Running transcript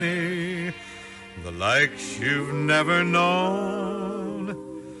like you've never known,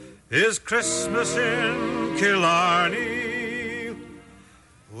 is Christmas in Killarney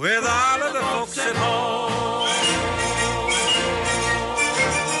with all of the folks at home.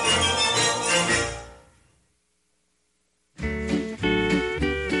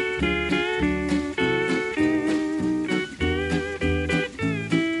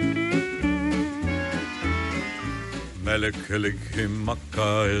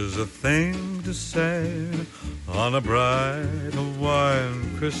 Melikilikimaka is a thing to say on a bright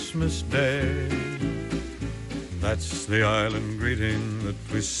Hawaiian Christmas day. That's the island greeting that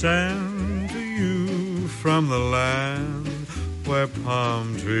we send to you from the land where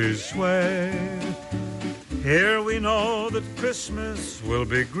palm trees sway. Here we know that Christmas will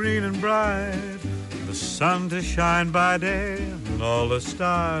be green and bright, the sun to shine by day and all the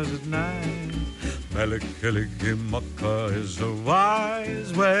stars at night. Melikilikimaka is a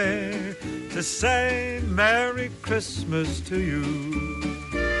wise way to say Merry Christmas to you.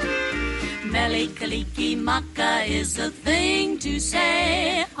 Melikilikimaka is a thing to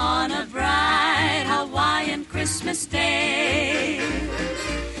say on a bright Hawaiian Christmas day.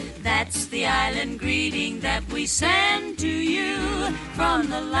 That's the island greeting that we send to you from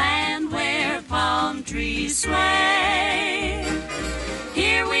the land where palm trees sway.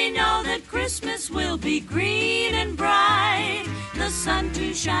 Here we know that Christmas will be green and bright, the sun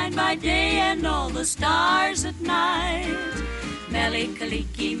to shine by day and all the stars at night.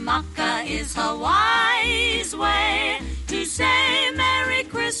 Melikilikimaka is a wise way to say Merry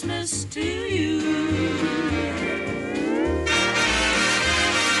Christmas to you.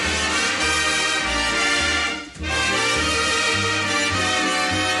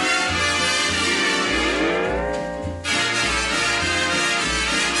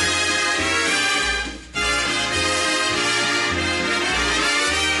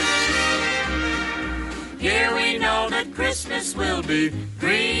 Here we know that Christmas will be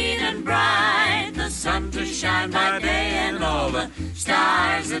green and bright, the sun to shine by day and all the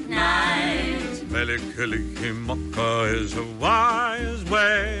stars at night. Melikilikimaka is a wise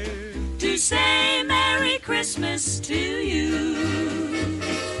way to say Merry Christmas to you.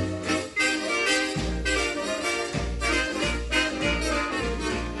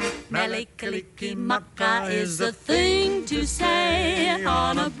 Melikilikimaka is a thing to say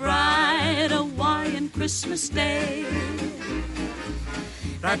on a bright Hawaiian Christmas day.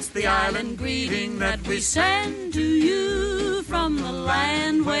 That's the island greeting that we send to you from the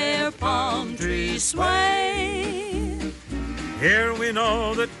land where palm trees sway. Here we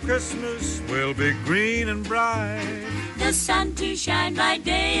know that Christmas will be green and bright, the sun to shine by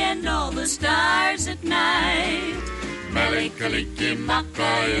day and all the stars at night.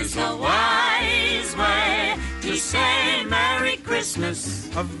 Melikilikimaka is a wise way to say Merry Christmas.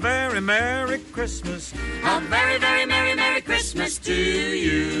 A very Merry Christmas. A very, very Merry, Merry Christmas to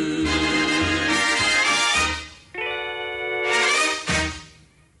you.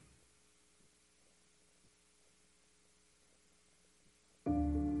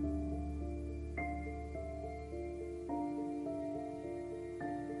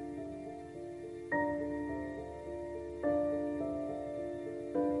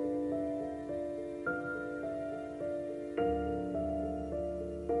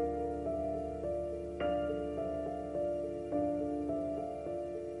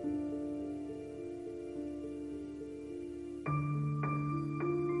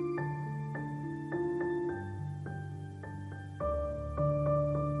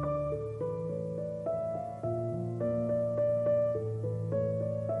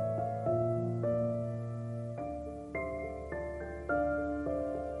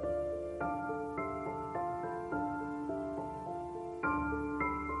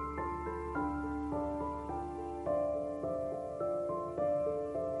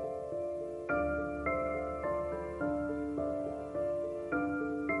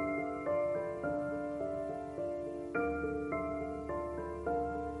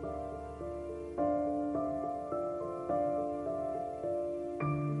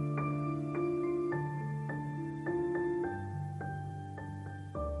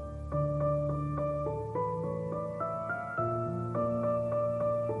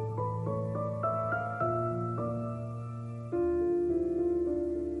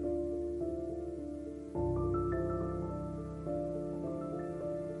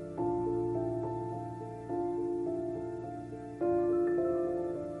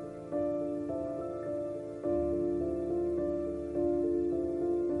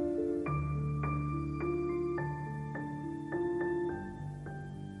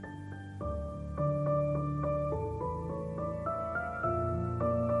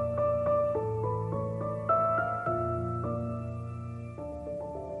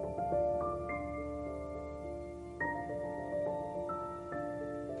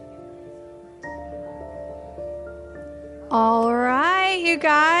 All right, you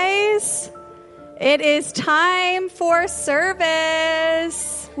guys. It is time for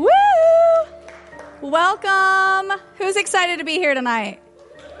service. Woo! Welcome. Who's excited to be here tonight?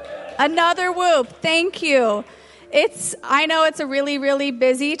 Another whoop. Thank you. I know it's a really, really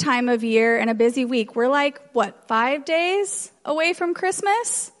busy time of year and a busy week. We're like, 5 days away from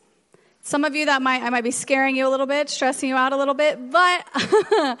Christmas? Some of you I might be scaring you a little bit, stressing you out a little bit, but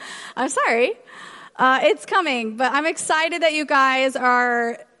I'm sorry. It's coming, but I'm excited that you guys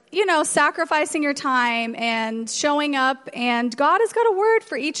are, sacrificing your time and showing up, and God has got a word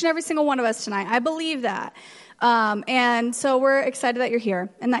for each and every single one of us tonight. I believe that. And so we're excited that you're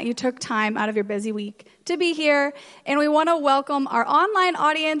here and that you took time out of your busy week to be here. And we want to welcome our online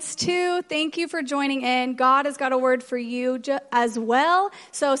audience too. Thank you for joining in. God has got a word for you as well.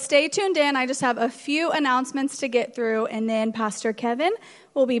 So stay tuned in. I just have a few announcements to get through, and then Pastor Kevin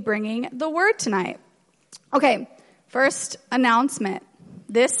will be bringing the word tonight. Okay, first announcement.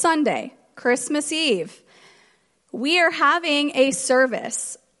 This Sunday, Christmas Eve, we are having a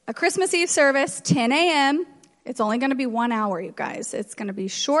service, a Christmas Eve service, 10 a.m. It's only going to be 1 hour, you guys. It's going to be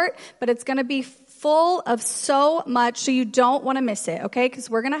short, but it's going to be full of so much, so you don't want to miss it, okay? Because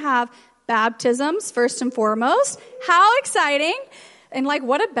we're going to have baptisms first and foremost. How exciting! And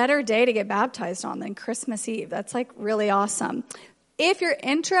what a better day to get baptized on than Christmas Eve. That's really awesome. If you're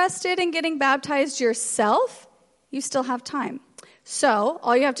interested in getting baptized yourself, you still have time. So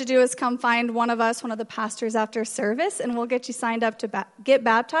all you have to do is come find one of the pastors after service, and we'll get you signed up to get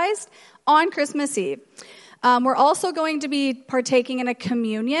baptized on Christmas Eve. We're also going to be partaking in a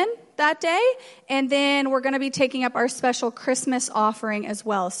communion that day, and then we're going to be taking up our special Christmas offering as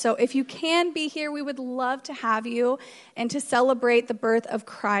well. So if you can be here, we would love to have you and to celebrate the birth of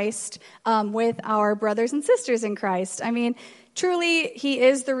Christ with our brothers and sisters in Christ. I mean, truly, he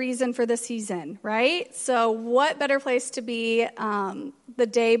is the reason for the season, right? So what better place to be the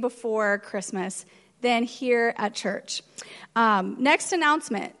day before Christmas than here at church? Next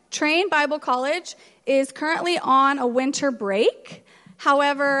announcement. Train Bible College is currently on a winter break.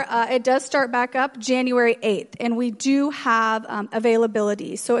 However, it does start back up January 8th, and we do have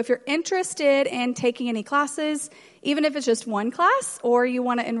availability. So if you're interested in taking any classes, even if it's just one class, or you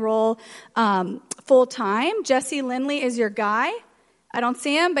want to enroll full-time, Jesse Lindley is your guy. I don't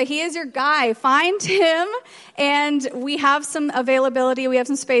see him, but he is your guy. Find him, and we have some availability. We have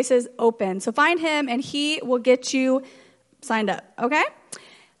some spaces open. So find him, and he will get you signed up, okay?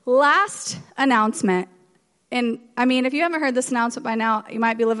 Last announcement. And, if you haven't heard this announcement by now, you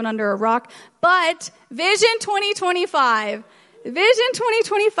might be living under a rock. But Vision 2025. Vision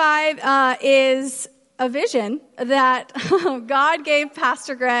 2025 is a vision that God gave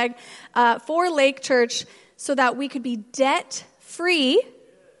Pastor Greg for Lake Church so that we could be debt-free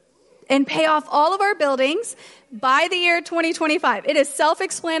and pay off all of our buildings by the year 2025. It is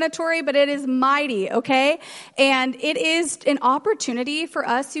self-explanatory, but it is mighty, okay? And it is an opportunity for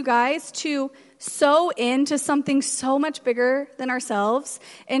us, you guys, to sow into something so much bigger than ourselves,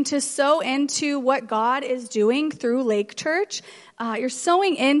 and to sow into what God is doing through Lake Church. You're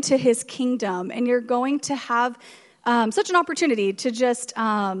sowing into his kingdom, and you're going to have such an opportunity to just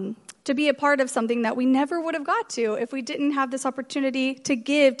to be a part of something that we never would have got to if we didn't have this opportunity to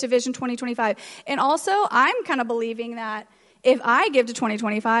give to Vision 2025. And also, I'm kind of believing that if I give to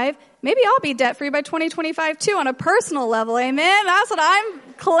 2025, maybe I'll be debt-free by 2025 too on a personal level. Amen? That's what I'm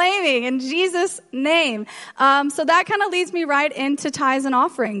claiming in Jesus' name. So that kind of leads me right into tithes and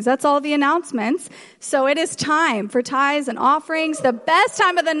offerings. That's all the announcements. So it is time for tithes and offerings, the best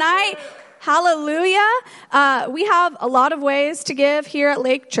time of the night. Hallelujah. We have a lot of ways to give here at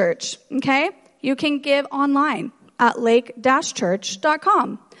Lake Church, okay? You can give online at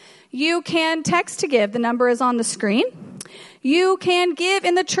lake-church.com. You can text to give. The number is on the screen. You can give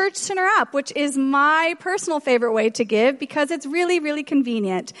in the Church Center app, which is my personal favorite way to give because it's really, really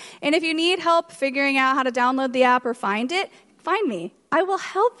convenient. And if you need help figuring out how to download the app or find it, find me. I will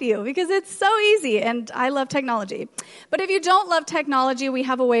help you because it's so easy, and I love technology. But if you don't love technology, we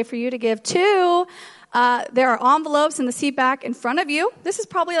have a way for you to give too. There are envelopes in the seat back in front of you. This is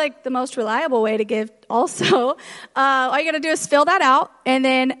probably the most reliable way to give also. All you got to do is fill that out, and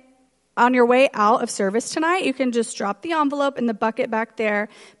then on your way out of service tonight, you can just drop the envelope in the bucket back there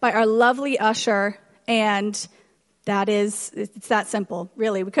by our lovely usher, and it's that simple,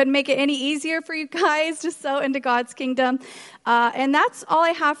 really. We couldn't make it any easier for you guys to sow into God's kingdom. And that's all I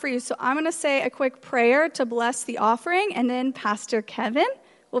have for you. So I'm going to say a quick prayer to bless the offering, and then Pastor Kevin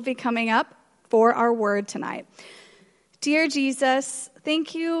will be coming up for our word tonight. Dear Jesus,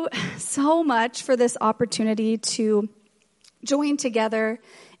 thank you so much for this opportunity to join together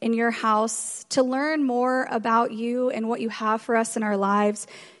in your house to learn more about you and what you have for us in our lives.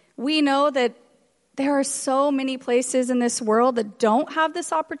 We know that there are so many places in this world that don't have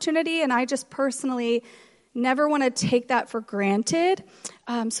this opportunity, and I just personally never want to take that for granted.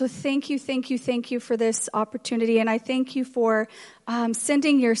 So thank you for this opportunity. And I thank you for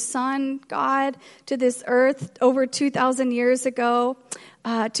sending your son, God, to this earth over 2,000 years ago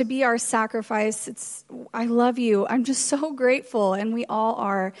to be our sacrifice. I love you. I'm just so grateful, and we all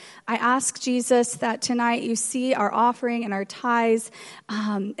are. I ask, Jesus, that tonight you see our offering and our tithes,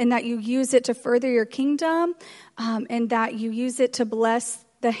 and that you use it to further your kingdom, and that you use it to bless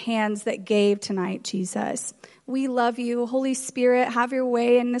the hands that gave tonight, Jesus. We love you. Holy Spirit, have your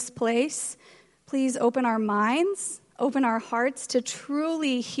way in this place. Please open our minds, open our hearts to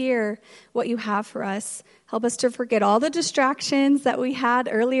truly hear what you have for us. Help us to forget all the distractions that we had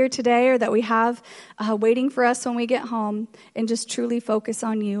earlier today or that we have waiting for us when we get home, and just truly focus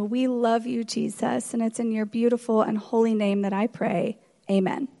on you. We love you, Jesus, and it's in your beautiful and holy name that I pray.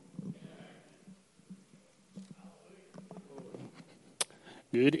 Amen.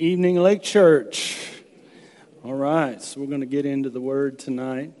 Good evening, Lake Church. All right, so we're going to get into the Word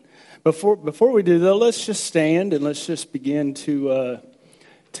tonight. Before we do, though, let's just stand and let's just begin to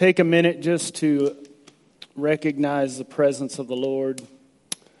take a minute just to recognize the presence of the Lord.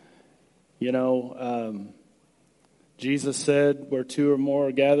 You know, Jesus said, where two or more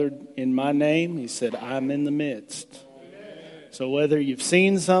are gathered in my name, he said, I'm in the midst. So whether you've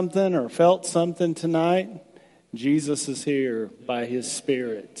seen something or felt something tonight, Jesus is here by his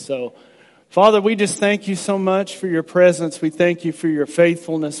Spirit. So, Father, we just thank you so much for your presence. We thank you for your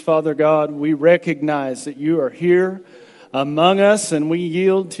faithfulness, Father God. We recognize that you are here among us, and we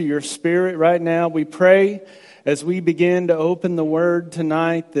yield to your Spirit right now. We pray as we begin to open the Word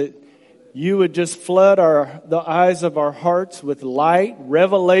tonight that you would just flood the eyes of our hearts with light,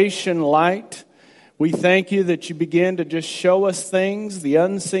 revelation light. We thank you that you begin to just show us things, the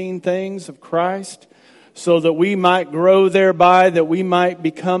unseen things of Christ, so that we might grow thereby, that we might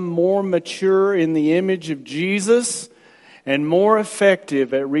become more mature in the image of Jesus and more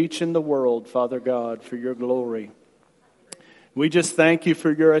effective at reaching the world, Father God, for your glory. We just thank you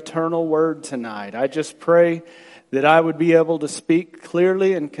for your eternal word tonight. I just pray that I would be able to speak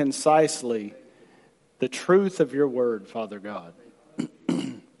clearly and concisely the truth of your word, Father God,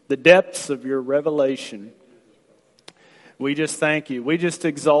 the depths of your revelation. We just thank you. We just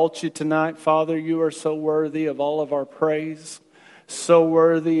exalt you tonight, Father. You are so worthy of all of our praise, so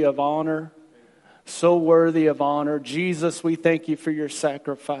worthy of honor, so worthy of honor. Jesus, we thank you for your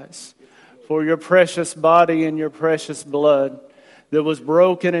sacrifice, for your precious body and your precious blood that was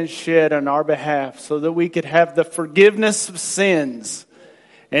broken and shed on our behalf so that we could have the forgiveness of sins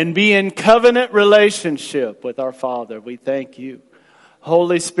and be in covenant relationship with our Father. We thank you.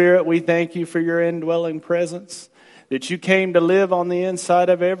 Holy Spirit, we thank you for your indwelling presence, that you came to live on the inside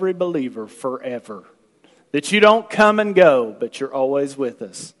of every believer forever. That you don't come and go, but you're always with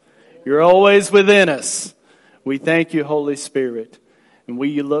us. You're always within us. We thank you, Holy Spirit. And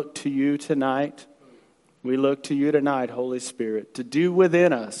we look to you tonight. We look to you tonight, Holy Spirit, to do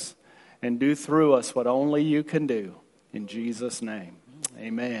within us and do through us what only you can do. In Jesus' name,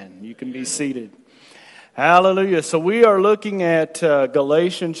 amen. You can be seated. Hallelujah. So we are looking at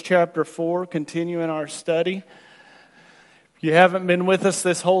Galatians chapter 4, continuing our study. If you haven't been with us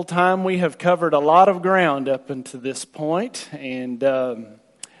this whole time, we have covered a lot of ground up until this point, and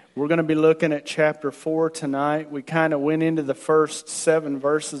we're going to be looking at chapter 4 tonight. We kind of went into the first 7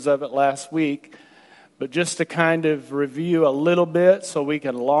 verses of it last week, but just to kind of review a little bit so we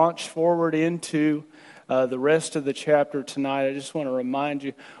can launch forward into the rest of the chapter tonight, I just want to remind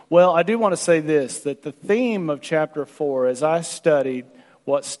you, well, I do want to say this, that the theme of chapter 4, as I studied,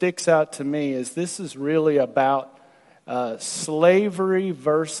 what sticks out to me is this is really about slavery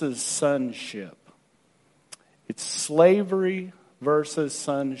versus sonship. It's slavery versus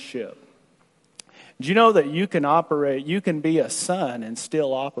sonship. Do you know that you can be a son and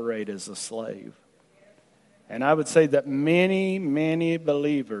still operate as a slave? And I would say that many, many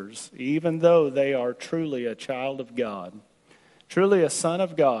believers, even though they are truly a child of God, truly a son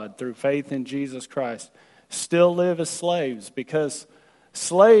of God through faith in Jesus Christ, still live as slaves because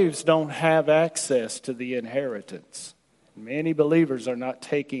slaves don't have access to the inheritance. Many believers are not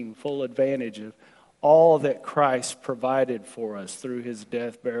taking full advantage of all that Christ provided for us through his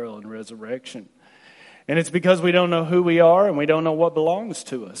death, burial, and resurrection. And it's because we don't know who we are and we don't know what belongs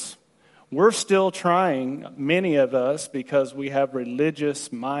to us. We're still trying, many of us, because we have religious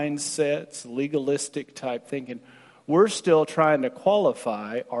mindsets, legalistic type thinking, we're still trying to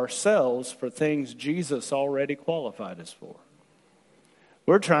qualify ourselves for things Jesus already qualified us for.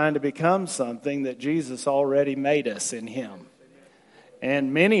 We're trying to become something that Jesus already made us in him.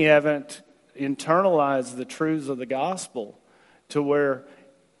 And many haven't internalized the truths of the gospel to where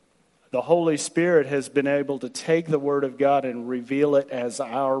the Holy Spirit has been able to take the Word of God and reveal it as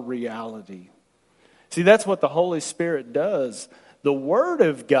our reality. See, that's what the Holy Spirit does. The Word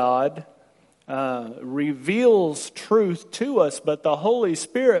of God reveals truth to us, but the Holy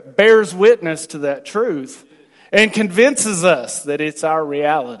Spirit bears witness to that truth and convinces us that it's our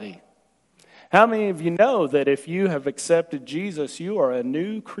reality. How many of you know that if you have accepted Jesus, you are a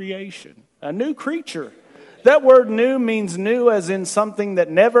new creation, a new creature? That word new means new as in something that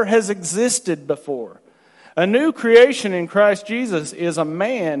never has existed before. A new creation in Christ Jesus is a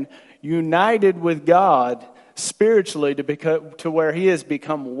man united with God spiritually to where he has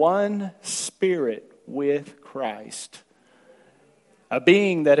become one spirit with Christ. A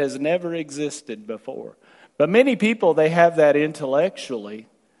being that has never existed before. But many people, they have that intellectually,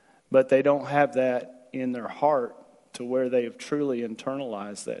 but they don't have that in their heart to where they have truly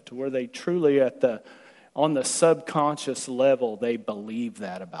internalized that, to where they truly on the subconscious level, they believe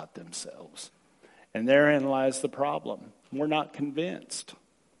that about themselves. And therein lies the problem. We're not convinced.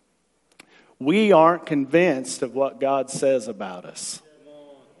 We aren't convinced of what God says about us.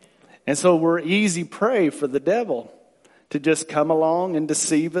 And so we're easy prey for the devil to just come along and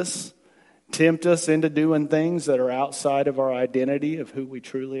deceive us, tempt us into doing things that are outside of our identity of who we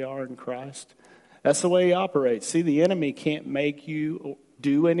truly are in Christ. That's the way he operates. See, the enemy can't make you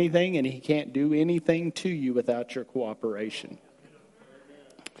do anything, and he can't do anything to you without your cooperation.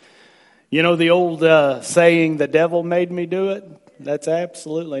 You know the old saying, the devil made me do it? That's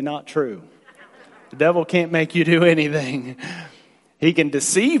absolutely not true. The devil can't make you do anything. He can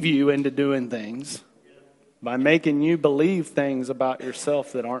deceive you into doing things by making you believe things about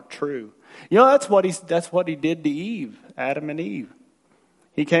yourself that aren't true. You know, that's what he did to Eve, Adam and Eve.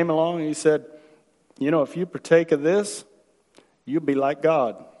 He came along and he said, you know, if you partake of this, you'll be like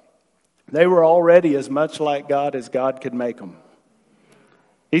God. They were already as much like God as God could make them.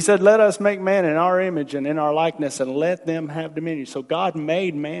 He said, let us make man in our image and in our likeness and let them have dominion. So God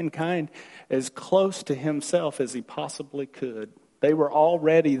made mankind as close to himself as he possibly could. They were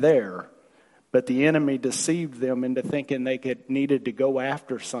already there, but the enemy deceived them into thinking they needed to go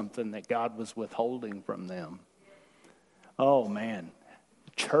after something that God was withholding from them. Oh man,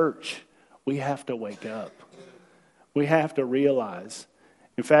 church, we have to wake up. We have to realize.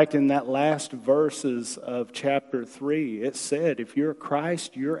 In fact, in that last verses of chapter 3, it said, if you're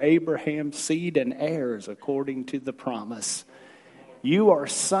Christ, you're Abraham's seed and heirs according to the promise. You are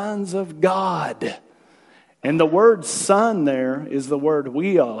sons of God. And the word son there is the word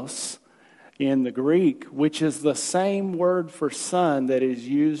huios in the Greek, which is the same word for son that is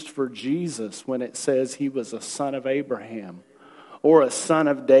used for Jesus when it says he was a son of Abraham or a son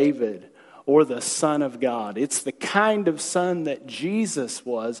of David or the Son of God. It's the kind of son that Jesus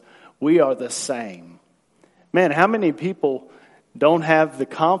was. We are the same. Man, how many people don't have the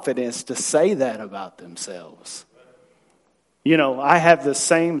confidence to say that about themselves? You know, I have the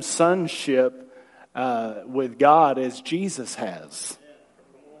same sonship with God as Jesus has.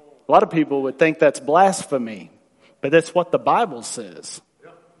 A lot of people would think that's blasphemy, but that's what the Bible says.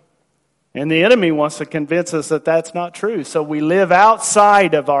 And the enemy wants to convince us that that's not true. So we live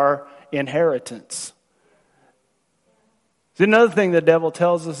outside of our inheritance. Another thing the devil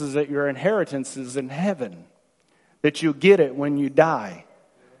tells us is that your inheritance is in heaven, that you get it when you die.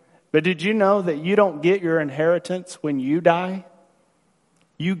 But did you know that you don't get your inheritance when you die?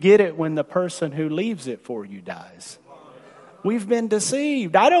 You get it when the person who leaves it for you dies. We've been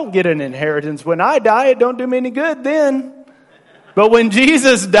deceived. I don't get an inheritance when I die. It don't do me any good then. But when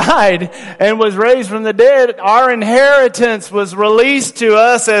Jesus died and was raised from the dead, our inheritance was released to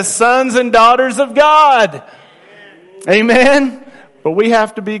us as sons and daughters of God. Amen? But we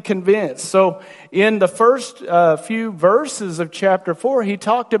have to be convinced. So in the first few verses of chapter 4, he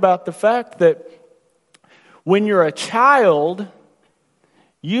talked about the fact that when you're a child,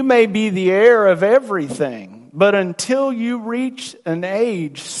 you may be the heir of everything. But until you reach an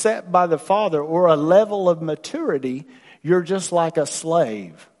age set by the Father or a level of maturity, you're just like a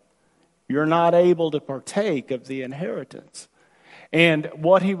slave. You're not able to partake of the inheritance. And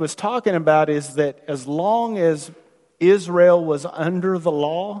what he was talking about is that as long as Israel was under the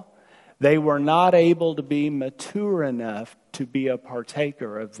law, they were not able to be mature enough to be a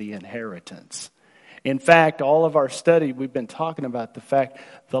partaker of the inheritance. In fact, all of our study, we've been talking about the fact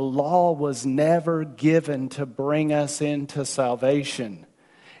the law was never given to bring us into salvation.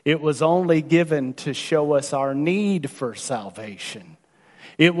 It was only given to show us our need for salvation.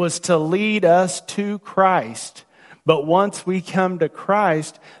 It was to lead us to Christ. But once we come to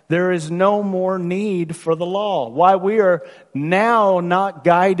Christ, there is no more need for the law. Why we are now not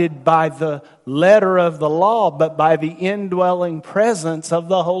guided by the letter of the law, but by the indwelling presence of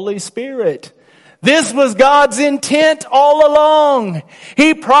the Holy Spirit. This was God's intent all along.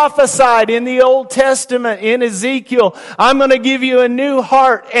 He prophesied in the Old Testament, in Ezekiel, I'm going to give you a new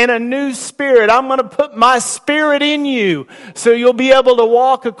heart and a new spirit. I'm going to put my spirit in you so you'll be able to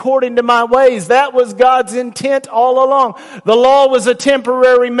walk according to my ways. That was God's intent all along. The law was a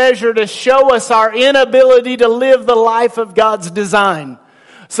temporary measure to show us our inability to live the life of God's design.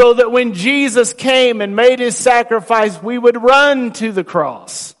 So that when Jesus came and made his sacrifice, we would run to the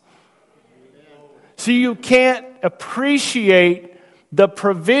cross. So you can't appreciate the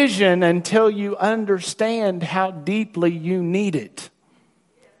provision until you understand how deeply you need it.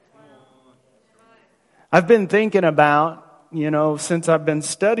 I've been thinking about, since I've been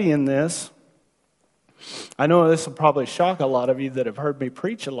studying this, I know this will probably shock a lot of you that have heard me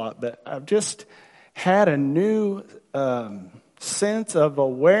preach a lot, but I've just had a new sense of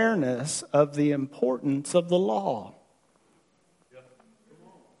awareness of the importance of the law.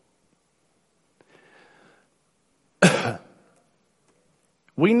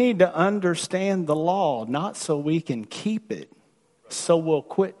 We need to understand the law, not so we can keep it, so we'll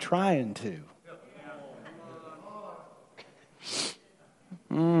quit trying to.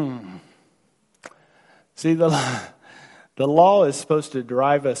 See, the law is supposed to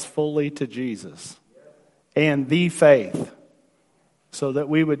drive us fully to Jesus and the faith, so that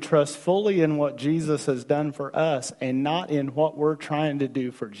we would trust fully in what Jesus has done for us and not in what we're trying to do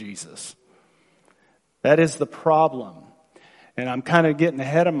for Jesus. That is the problem. And I'm kind of getting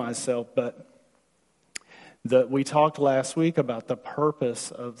ahead of myself, but we talked last week about the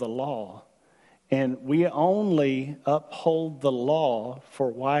purpose of the law. And we only uphold the law for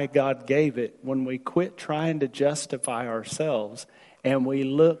why God gave it when we quit trying to justify ourselves and we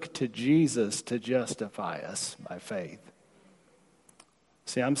look to Jesus to justify us by faith.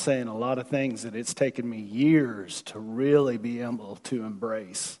 See, I'm saying a lot of things that it's taken me years to really be able to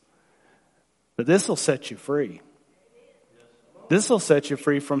embrace. But this will set you free. This will set you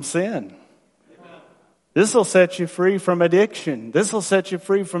free from sin. This will set you free from addiction. This will set you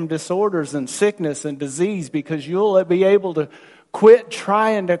free from disorders and sickness and disease, because you'll be able to quit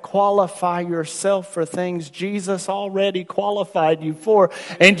trying to qualify yourself for things Jesus already qualified you for,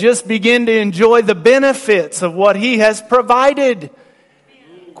 and just begin to enjoy the benefits of what He has provided.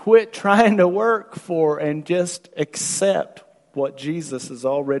 Quit trying to work for and just accept what Jesus has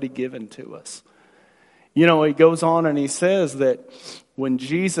already given to us. He goes on and he says that when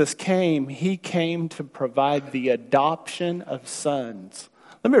Jesus came, He came to provide the adoption of sons.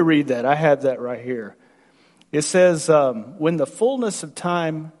 Let me read that. I have that right here. It says, when the fullness of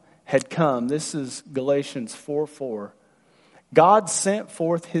time had come, this is Galatians 4:4, God sent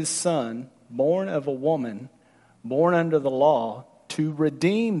forth His Son, born of a woman, born under the law, to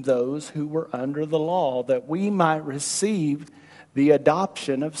redeem those who were under the law, that we might receive the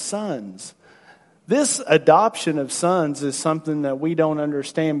adoption of sons. This adoption of sons is something that we don't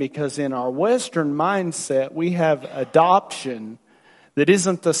understand, because in our Western mindset, we have adoption that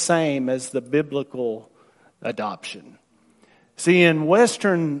isn't the same as the biblical adoption. See, in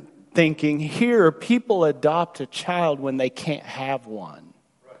Western thinking, here, people adopt a child when they can't have one.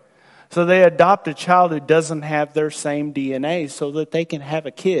 So they adopt a child who doesn't have their same DNA so that they can have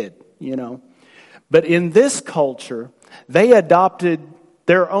a kid, But in this culture, they adopted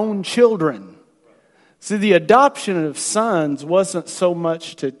their own children. See, the adoption of sons wasn't so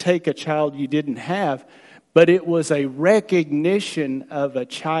much to take a child you didn't have, but it was a recognition of a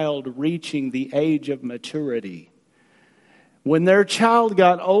child reaching the age of maturity. When their child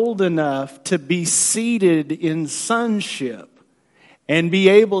got old enough to be seated in sonship and be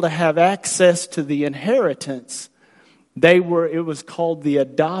able to have access to the inheritance, it was called the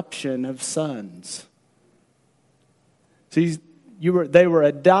adoption of sons. See, they were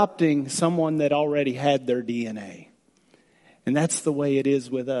adopting someone that already had their DNA. And that's the way it is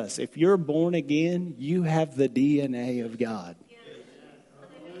with us. If you're born again, you have the DNA of God.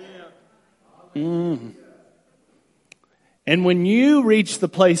 And when you reach the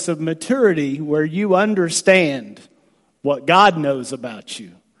place of maturity where you understand what God knows about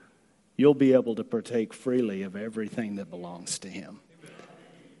you, you'll be able to partake freely of everything that belongs to Him.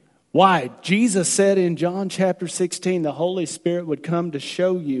 Why? Jesus said in John chapter 16, the Holy Spirit would come to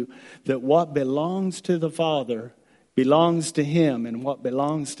show you that what belongs to the Father belongs to Him, and what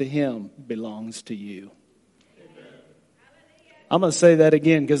belongs to Him belongs to you. I'm going to say that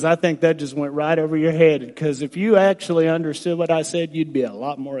again, because I think that just went right over your head. Because if you actually understood what I said, you'd be a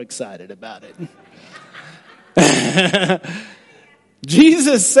lot more excited about it.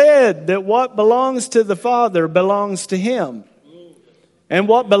 Jesus said that what belongs to the Father belongs to Him. And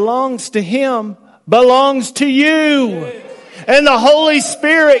what belongs to Him belongs to you. And the Holy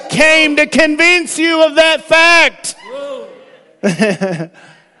Spirit came to convince you of that fact.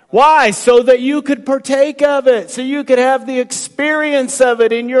 Why? So that you could partake of it. So you could have the experience of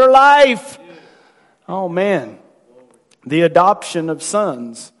it in your life. Oh man. The adoption of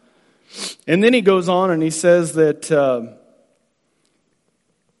sons. And then he goes on and he says that...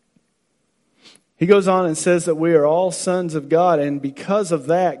 He goes on and says that we are all sons of God, and because of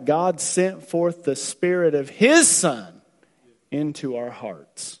that, God sent forth the Spirit of His Son into our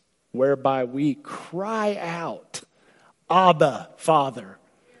hearts, whereby we cry out, Abba, Father.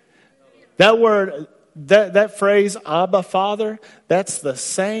 That word, that phrase, Abba, Father, that's the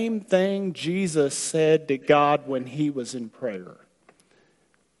same thing Jesus said to God when He was in prayer.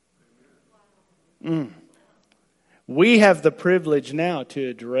 We have the privilege now to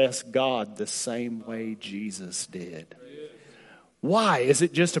address God the same way Jesus did. Why? Is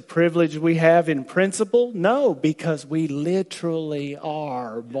it just a privilege we have in principle? No, because we literally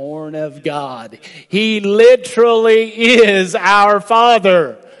are born of God. He literally is our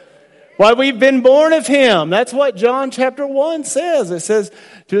Father. Why, we've been born of Him. That's what John chapter 1 says. It says,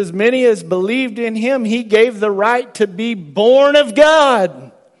 to as many as believed in Him, He gave the right to be born of God.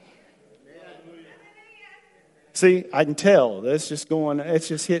 See, I can tell. It's just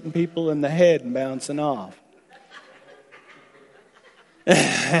hitting people in the head and bouncing off.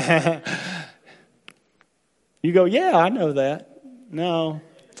 You go, yeah, I know that. No,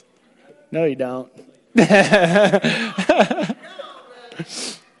 you don't.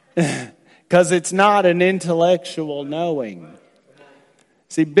 Because it's not an intellectual knowing.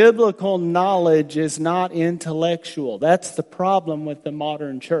 See, biblical knowledge is not intellectual. That's the problem with the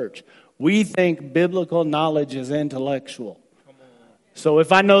modern church. We think biblical knowledge is intellectual. So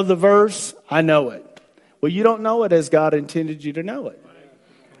if I know the verse, I know it. Well, you don't know it as God intended you to know it.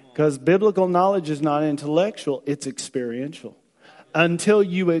 Because biblical knowledge is not intellectual, it's experiential. Until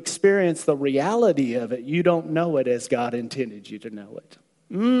you experience the reality of it, you don't know it as God intended you to know it.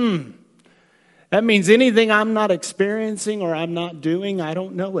 That means anything I'm not experiencing or I'm not doing, I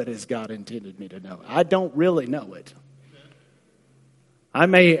don't know it as God intended me to know. I don't really know it. I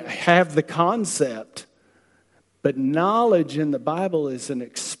may have the concept, but knowledge in the Bible is an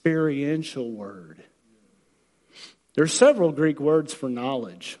experiential word. There are several Greek words for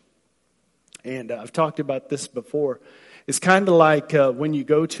knowledge. And I've talked about this before. It's kind of like when you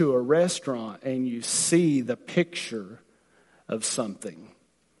go to a restaurant and you see the picture of something.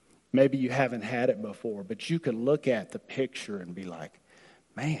 Maybe you haven't had it before, but you can look at the picture and be like,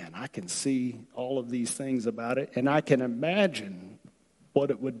 man, I can see all of these things about it. And I can imagine what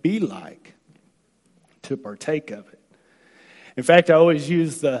it would be like to partake of it. In fact, I always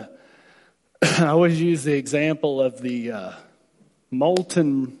use the example of the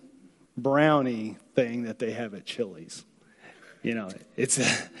molten brownie thing that they have at Chili's. You know, it's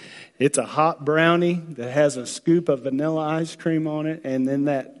a hot brownie that has a scoop of vanilla ice cream on it, and then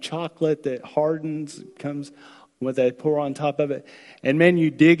that chocolate that hardens comes what they pour on top of it. And man,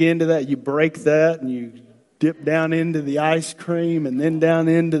 you dig into that, you break that, and you dip down into the ice cream and then down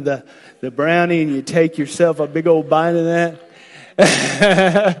into the brownie, and you take yourself a big old bite of that.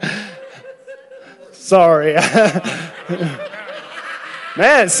 Sorry.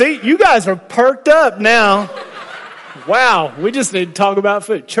 Man, see, you guys are perked up now. Wow, we just need to talk about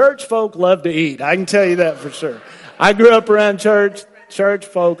food. Church folk love to eat. I can tell you that for sure. I grew up around church. Church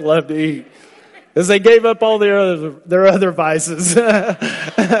folk love to eat. Because they gave up all their other vices. But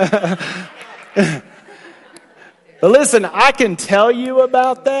listen, I can tell you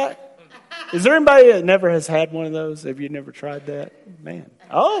about that. Is there anybody that never has had one of those? Have you never tried that? Man.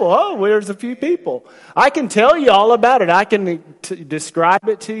 Oh, there's a few people. I can tell you all about it. I can describe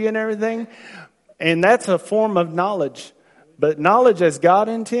it to you and everything. And that's a form of knowledge. But knowledge as God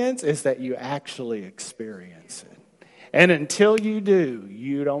intends is that you actually experience it. And until you do,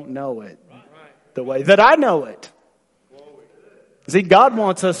 you don't know it the way that I know it. See, God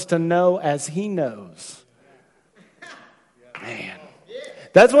wants us to know as He knows. Man,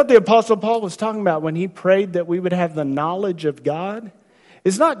 that's what the Apostle Paul was talking about when he prayed that we would have the knowledge of God.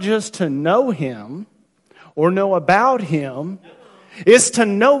 It's not just to know Him or know about Him. It's to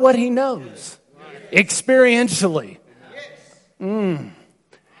know what He knows experientially.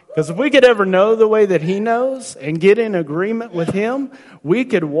 Because if we could ever know the way that He knows and get in agreement with Him, we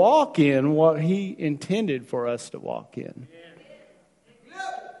could walk in what He intended for us to walk in.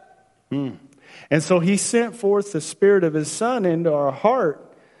 And so He sent forth the Spirit of His Son into our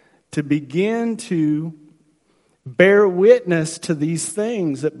heart to begin to bear witness to these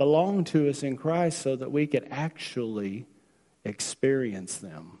things that belong to us in Christ so that we could actually experience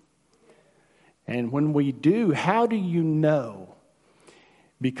them. And when we do, how do you know?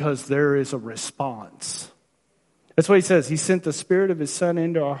 Because there is a response. That's what he says. He sent the Spirit of His Son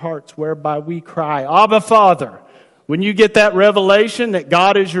into our hearts, whereby we cry, Abba, Father. When you get that revelation that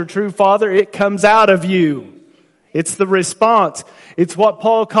God is your true Father, it comes out of you. It's the response. It's what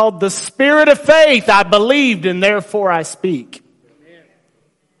Paul called the spirit of faith. I believed and therefore I speak. Amen.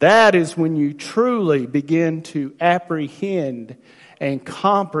 That is when you truly begin to apprehend and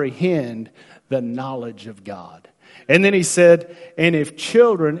comprehend the knowledge of God. And then he said, and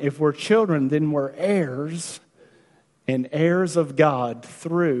if we're children, then we're heirs and heirs of God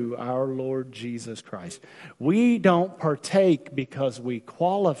through our Lord Jesus Christ. We don't partake because we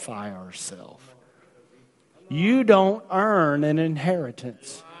qualify ourselves. You don't earn an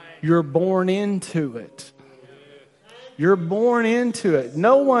inheritance. You're born into it. You're born into it.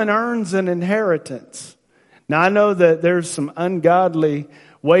 No one earns an inheritance. Now, I know that there's some ungodly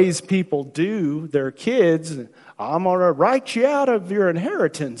ways people do their kids. I'm going to write you out of your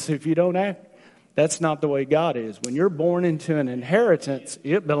inheritance if you don't act. That's not the way God is. When you're born into an inheritance,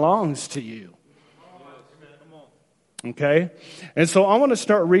 it belongs to you. Okay? And so I want to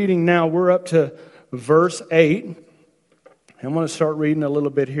start reading now. We're up to verse 8. I'm going to start reading a little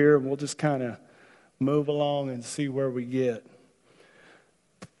bit here, and we'll just kind of move along and see where we get.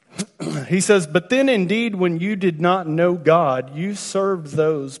 He says, but then indeed when you did not know God, you served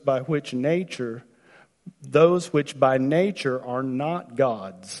those which by nature are not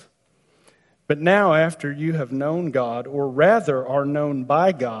God's. But now after you have known God, or rather are known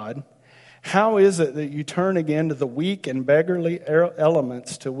by God, how is it that you turn again to the weak and beggarly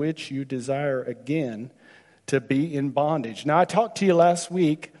elements to which you desire again to be in bondage? Now, I talked to you last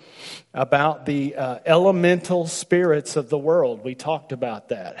week about the elemental spirits of the world. We talked about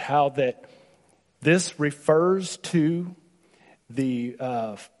that, how that this refers to the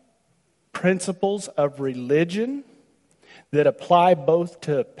principles of religion that apply both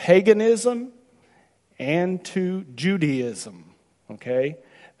to paganism and to Judaism. Okay?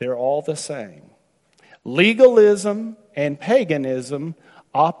 They're all the same. Legalism and paganism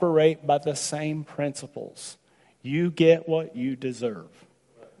operate by the same principles. You get what you deserve.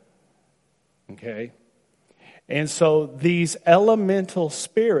 Okay? And so these elemental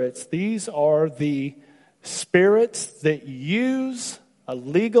spirits, these are the spirits that use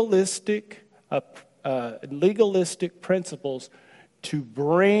legalistic principles to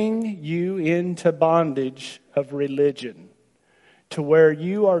bring you into bondage of religion, to where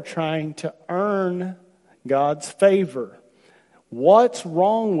you are trying to earn God's favor. What's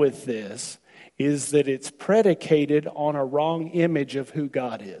wrong with this is that it's predicated on a wrong image of who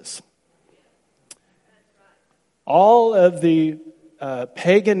God is. All of the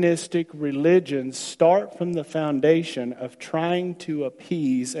paganistic religions start from the foundation of trying to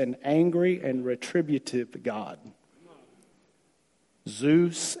appease an angry and retributive God.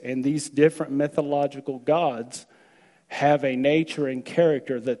 Zeus and these different mythological gods have a nature and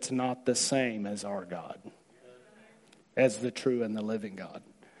character that's not the same as our God, as the true and the living God.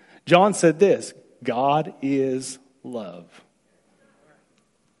 John said this, God is love.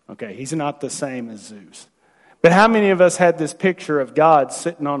 Okay, he's not the same as Zeus. But how many of us had this picture of God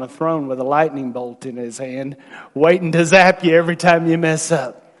sitting on a throne with a lightning bolt in his hand, waiting to zap you every time you mess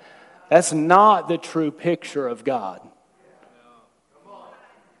up? That's not the true picture of God.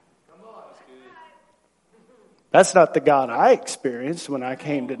 That's not the God I experienced when I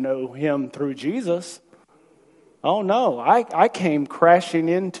came to know him through Jesus. Oh no, I came crashing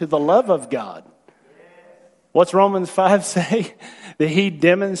into the love of God. What's Romans 5 say? That he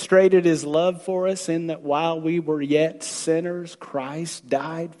demonstrated his love for us in that while we were yet sinners, Christ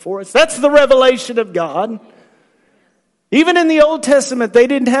died for us. That's the revelation of God. Even in the Old Testament, they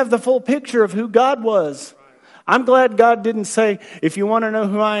didn't have the full picture of who God was. I'm glad God didn't say, if you want to know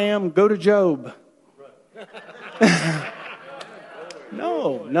who I am, go to Job.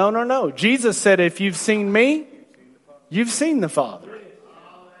 No. Jesus said, if you've seen me, you've seen the Father.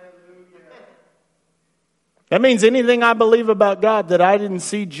 That means anything I believe about God that I didn't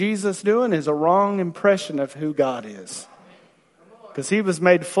see Jesus doing is a wrong impression of who God is. Because he was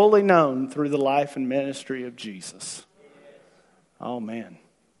made fully known through the life and ministry of Jesus. Oh, man.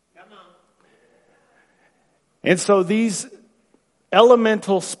 And so these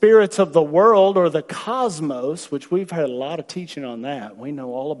elemental spirits of the world, or the cosmos, which we've had a lot of teaching on that. We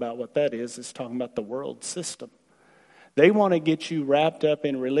know all about what that is. It's talking about the world system. They want to get you wrapped up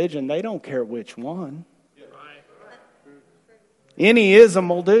in religion. They don't care which one. Any ism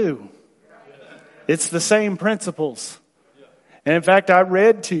will do. It's the same principles. And in fact, I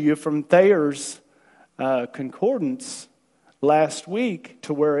read to you from Thayer's concordance last week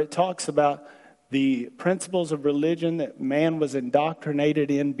to where it talks about the principles of religion that man was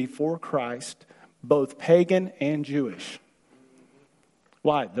indoctrinated in before Christ, both pagan and Jewish.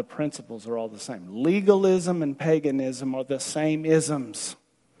 Why? The principles are all the same. Legalism and paganism are the same isms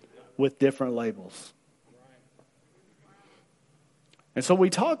with different labels. And so we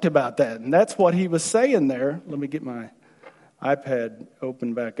talked about that, and that's what he was saying there. Let me get my iPad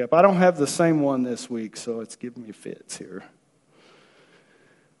open back up. I don't have the same one this week, so it's giving me fits here.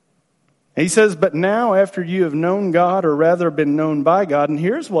 He says, but now after you have known God, or rather been known by God, and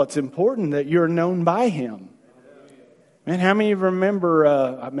here's what's important, that you're known by Him. Man, how many of you remember,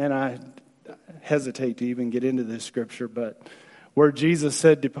 I hesitate to even get into this scripture, but where Jesus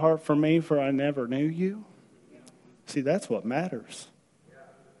said, depart from me, for I never knew you? See, that's what matters.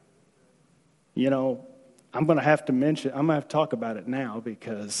 You know, I'm going to have to talk about it now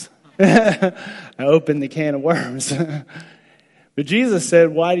because I opened the can of worms. But Jesus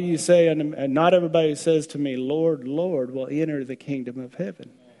said, why do you say, and not everybody who says to me, Lord, Lord, will enter the kingdom of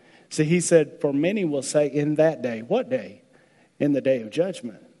heaven. See, he said, for many will say in that day. What day? In the day of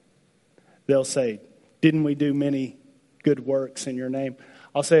judgment. They'll say, didn't we do many good works in your name?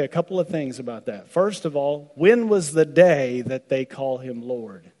 I'll say a couple of things about that. First of all, when was the day that they call him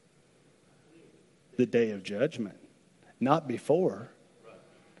Lord? The day of judgment, not before.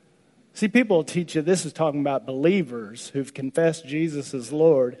 See, people will teach you this is talking about believers who've confessed Jesus as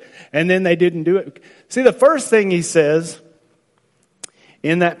Lord, and then they didn't do it. See, the first thing he says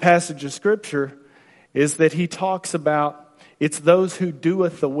in that passage of Scripture is that he talks about it's those who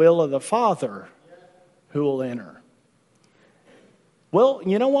doeth the will of the Father who will enter. Well,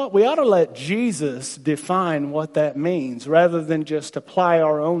 you know what? We ought to let Jesus define what that means rather than just apply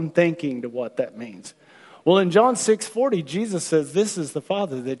our own thinking to what that means. Well, in John 6:40, Jesus says, this is the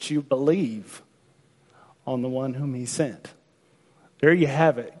Father, that you believe on the one whom he sent. There you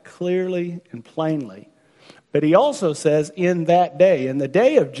have it, clearly and plainly. But he also says, in that day, in the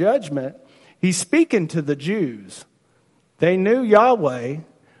day of judgment, he's speaking to the Jews. They knew Yahweh,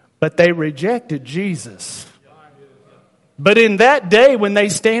 but they rejected Jesus. But in that day, when they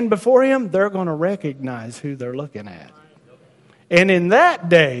stand before him, they're going to recognize who they're looking at. And in that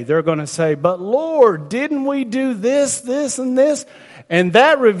day, they're going to say, but Lord, didn't we do this, this, and this? And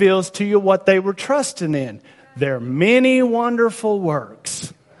that reveals to you what they were trusting in. Their many wonderful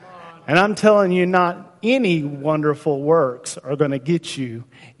works. And I'm telling you, not any wonderful works are going to get you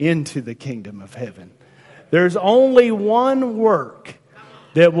into the kingdom of heaven. There's only one work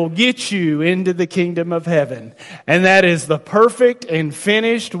that will get you into the kingdom of heaven. And that is the perfect and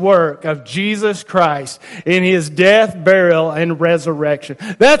finished work of Jesus Christ in his death, burial, and resurrection.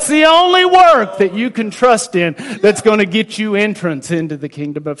 That's the only work that you can trust in that's going to get you entrance into the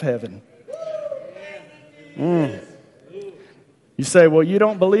kingdom of heaven. You say, well, you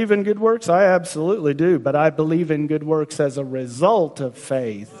don't believe in good works? I absolutely do, but I believe in good works as a result of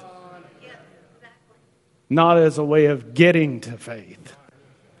faith, not as a way of getting to faith.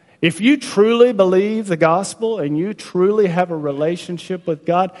 If you truly believe the gospel and you truly have a relationship with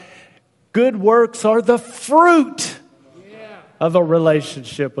God, good works are the fruit of a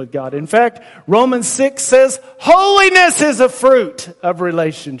relationship with God. In fact, Romans 6 says holiness is a fruit of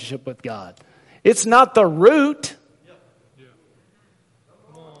relationship with God. It's not the root.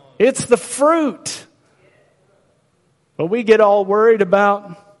 It's the fruit. But we get all worried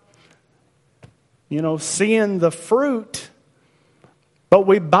about, seeing the fruit. But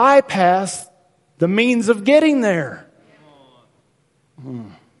we bypass the means of getting there.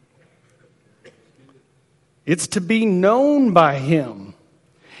 It's to be known by him.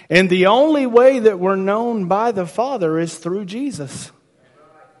 And the only way that we're known by the Father is through Jesus.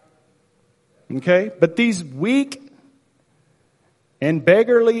 Okay? But these weak and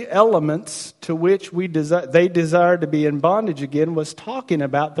beggarly elements to which they desire to be in bondage again was talking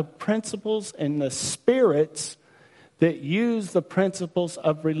about the principles and the spirits that use the principles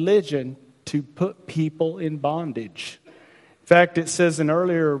of religion to put people in bondage. In fact, it says in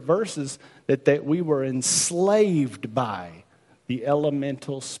earlier verses that we were enslaved by the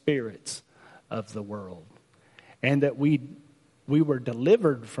elemental spirits of the world. And that we were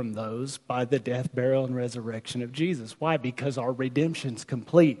delivered from those by the death, burial, and resurrection of Jesus. Why? Because our redemption's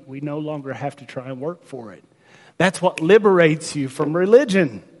complete. We no longer have to try and work for it. That's what liberates you from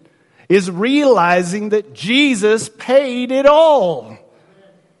religion, is realizing that Jesus paid it all.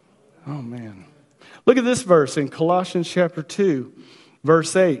 Oh, man. Look at this verse in Colossians chapter 2,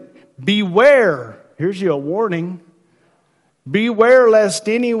 verse 8. Beware, here's you a warning. Beware lest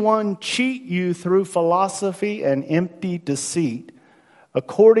anyone cheat you through philosophy and empty deceit,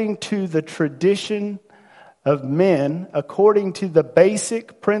 according to the tradition of men, according to the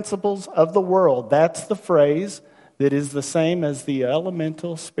basic principles of the world. That's the phrase that is the same as the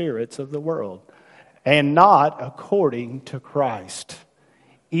elemental spirits of the world. And not according to Christ.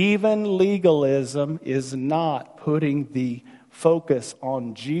 Even legalism is not putting the focus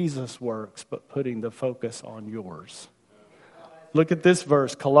on Jesus' works, but putting the focus on yours. Look at this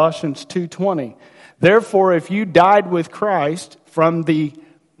verse, Colossians 2:20. Therefore, if you died with Christ from the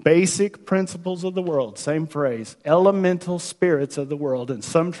basic principles of the world, same phrase, elemental spirits of the world, and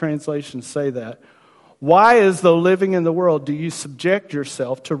some translations say that, why, as though living in the world, do you subject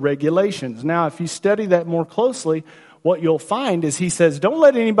yourself to regulations? Now, if you study that more closely, what you'll find is he says, don't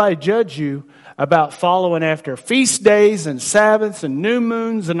let anybody judge you about following after feast days and Sabbaths and new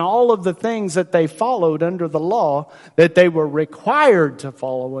moons and all of the things that they followed under the law, that they were required to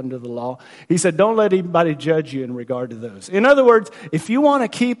follow under the law. He said, don't let anybody judge you in regard to those. In other words, if you want to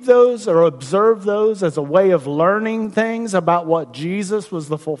keep those or observe those as a way of learning things about what Jesus was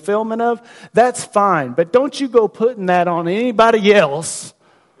the fulfillment of, that's fine. But don't you go putting that on anybody else,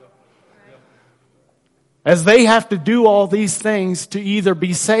 as they have to do all these things to either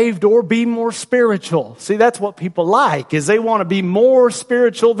be saved or be more spiritual. See, that's what people like, is they want to be more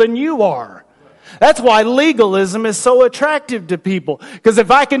spiritual than you are. That's why legalism is so attractive to people. Because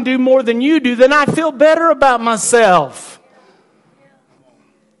if I can do more than you do, then I feel better about myself.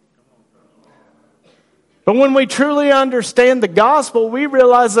 But when we truly understand the gospel, we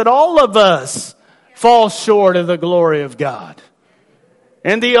realize that all of us fall short of the glory of God.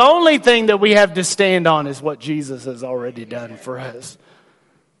 And the only thing that we have to stand on is what Jesus has already done for us.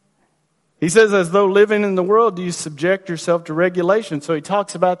 He says, as though living in the world, do you subject yourself to regulation? So he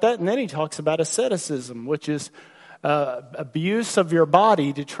talks about that, and then he talks about asceticism, which is abuse of your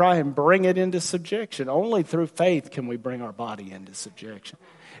body to try and bring it into subjection. Only through faith can we bring our body into subjection.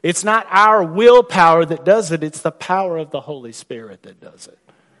 It's not our willpower that does it. It's the power of the Holy Spirit that does it.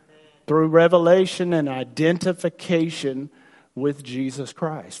 Through revelation and identification with Jesus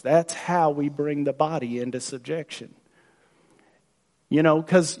Christ. That's how we bring the body into subjection. You know,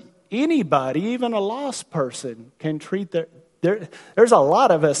 because anybody, even a lost person, can treat there's a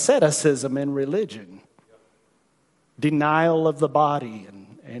lot of asceticism in religion. Denial of the body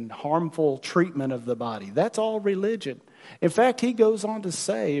and harmful treatment of the body. That's all religion. In fact, he goes on to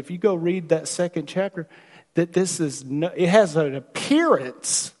say, if you go read that second chapter, that it has an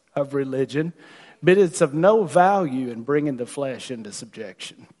appearance of religion, but it's of no value in bringing the flesh into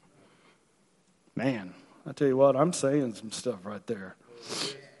subjection. Man, I tell you what, I'm saying some stuff right there.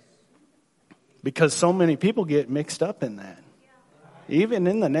 Because so many people get mixed up in that. Even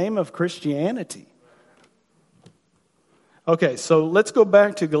in the name of Christianity. Okay, so let's go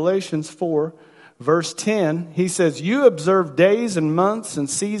back to Galatians 4, verse 10. He says, you observe days and months and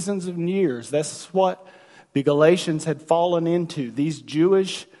seasons and years. That's what the Galatians had fallen into. These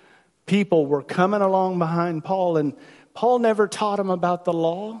Jewish people were coming along behind Paul, and Paul never taught them about the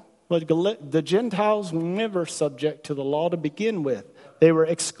law. But the Gentiles were never subject to the law to begin with. They were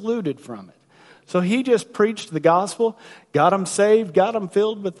excluded from it. So he just preached the gospel, got them saved, got them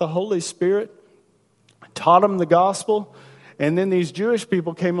filled with the Holy Spirit, taught them the gospel, and then these Jewish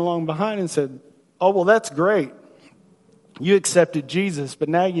people came along behind and said, oh, well, that's great. You accepted Jesus, but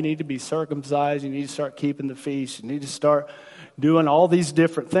now you need to be circumcised. You need to start keeping the feast. You need to start doing all these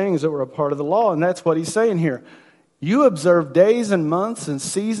different things that were a part of the law. And that's what he's saying here. You observe days and months and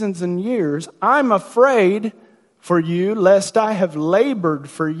seasons and years. I'm afraid for you, lest I have labored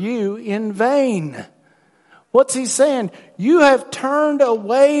for you in vain. What's he saying? You have turned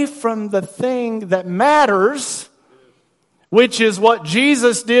away from the thing that matters, which is what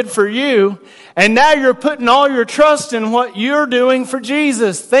Jesus did for you. And now you're putting all your trust in what you're doing for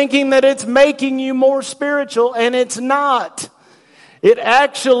Jesus, thinking that it's making you more spiritual, and it's not. It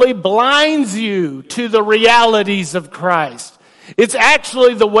actually blinds you to the realities of Christ. It's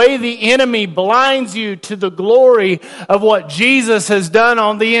actually the way the enemy blinds you to the glory of what Jesus has done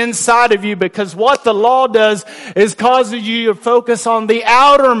on the inside of you. Because what the law does is causes you to focus on the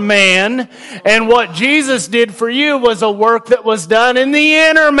outer man. And what Jesus did for you was a work that was done in the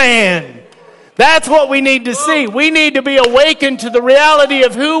inner man. That's what we need to see. We need to be awakened to the reality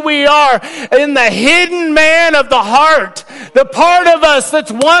of who we are in the hidden man of the heart. The part of us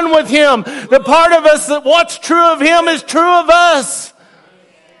that's one with Him. The part of us that what's true of Him is true of us.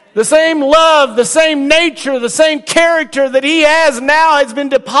 The same love, the same nature, the same character that He has now has been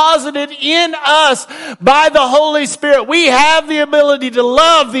deposited in us by the Holy Spirit. We have the ability to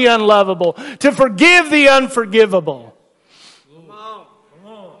love the unlovable, to forgive the unforgivable.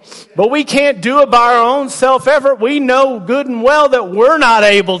 But we can't do it by our own self-effort. We know good and well that we're not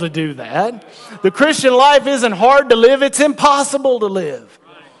able to do that. The Christian life isn't hard to live. It's impossible to live.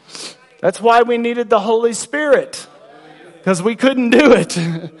 That's why we needed the Holy Spirit, because we couldn't do it.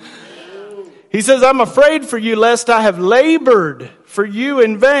 He says, I'm afraid for you lest I have labored for you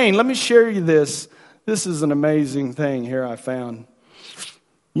in vain. Let me share you this. This is an amazing thing here I found.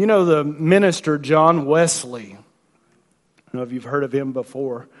 You know the minister John Wesley. I don't know if you've heard of him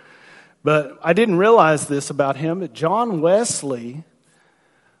before. But I didn't realize this about him. But John Wesley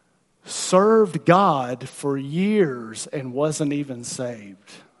served God for years and wasn't even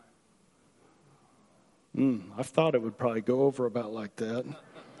saved. I thought it would probably go over about like that.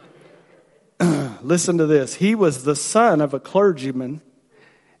 Listen to this. He was the son of a clergyman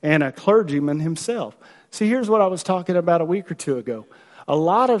and a clergyman himself. See, here's what I was talking about a week or two ago. A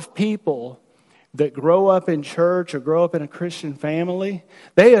lot of people that grow up in church or grow up in a Christian family,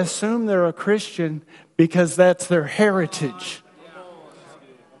 they assume they're a Christian because that's their heritage.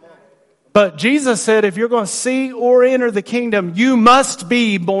 But Jesus said, if you're going to see or enter the kingdom, you must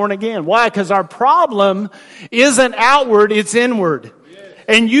be born again. Why? Because our problem isn't outward, it's inward.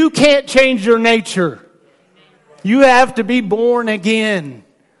 And you can't change your nature. You have to be born again.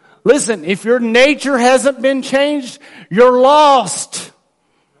 Listen, if your nature hasn't been changed, you're lost.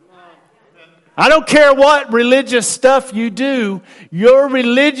 I don't care what religious stuff you do, your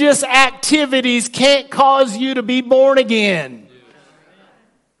religious activities can't cause you to be born again.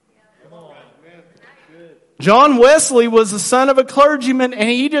 John Wesley was the son of a clergyman, and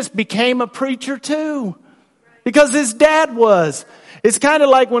he just became a preacher too, because his dad was. It's kind of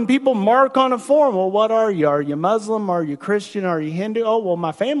like when people mark on a form, well, what are you? Are you Muslim? Are you Christian? Are you Hindu? Oh, well,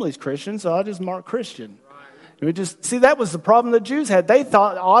 my family's Christian, so I'll just mark Christian. See, that was the problem the Jews had. They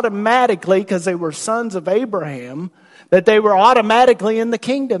thought automatically, because they were sons of Abraham, that they were automatically in the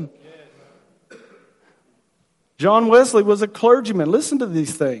kingdom. John Wesley was a clergyman. Listen to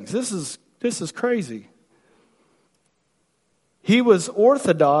these things. This is crazy. He was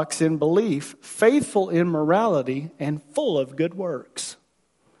orthodox in belief, faithful in morality, and full of good works.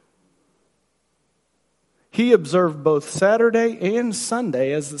 He observed both Saturday and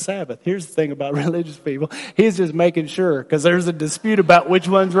Sunday as the Sabbath. Here's the thing about religious people. He's just making sure, because there's a dispute about which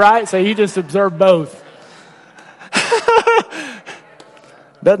one's right, so he just observed both.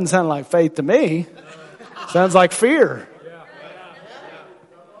 Doesn't sound like faith to me. Sounds like fear.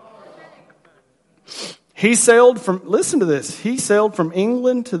 He sailed from, listen to this, he sailed from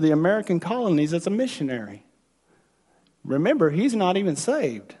England to the American colonies as a missionary. Remember, he's not even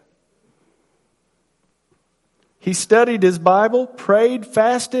saved. He studied his Bible, prayed,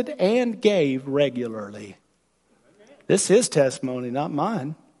 fasted, and gave regularly. This is his testimony, not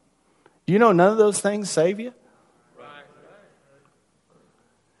mine. You know none of those things save you?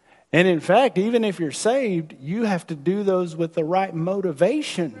 And in fact, even if you're saved, you have to do those with the right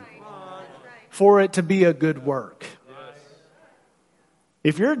motivation for it to be a good work.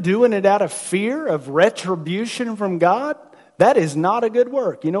 If you're doing it out of fear of retribution from God, that is not a good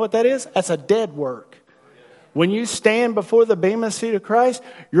work. You know what that is? That's a dead work. When you stand before the bema seat of Christ,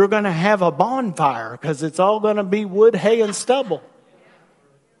 you're going to have a bonfire because it's all going to be wood, hay, and stubble.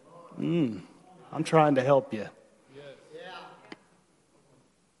 I'm trying to help you.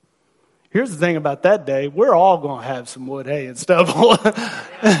 Here's the thing about that day. We're all going to have some wood, hay, and stubble.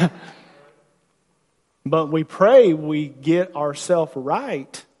 But we pray we get ourselves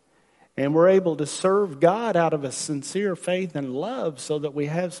right and we're able to serve God out of a sincere faith and love so that we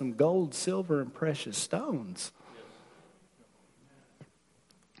have some gold, silver, and precious stones.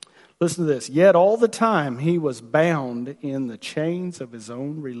 Listen to this. Yet all the time he was bound in the chains of his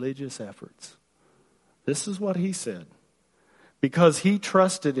own religious efforts. This is what he said. Because he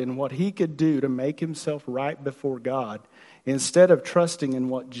trusted in what he could do to make himself right before God instead of trusting in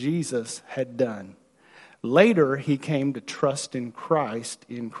what Jesus had done. Later, he came to trust in Christ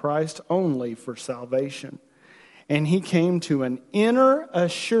only for salvation. And he came to an inner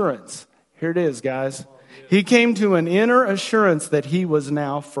assurance. Here it is, guys. He came to an inner assurance that he was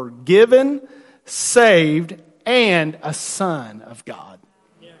now forgiven, saved, and a son of God.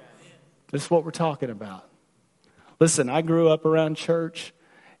 This is what we're talking about. Listen, I grew up around church,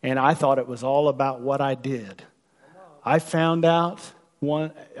 and I thought it was all about what I did. I found out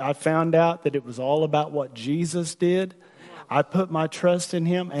that it was all about what Jesus did. I put my trust in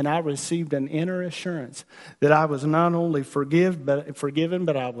him, and I received an inner assurance that I was not only forgiven,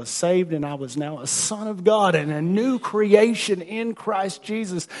 but I was saved, and I was now a son of God and a new creation in Christ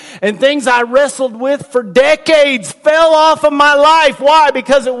Jesus. And things I wrestled with for decades fell off of my life. Why?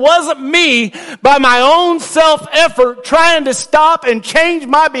 Because it wasn't me by my own self-effort trying to stop and change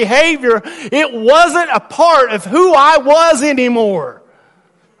my behavior. It wasn't a part of who I was anymore.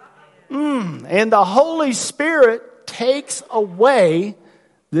 And the Holy Spirit takes away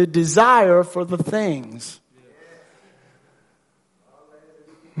the desire for the things.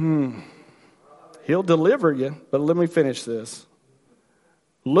 He'll deliver you, but let me finish this.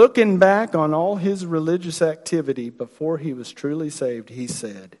 Looking back on all his religious activity before he was truly saved, he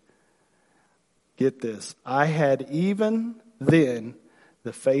said, get this, I had even then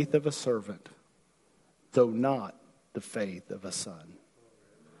the faith of a servant, though not the faith of a son.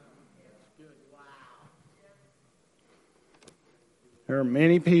 There are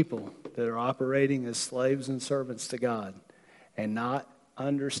many people that are operating as slaves and servants to God and not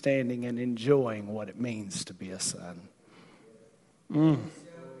understanding and enjoying what it means to be a son.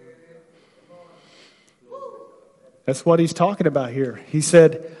 That's what he's talking about here. He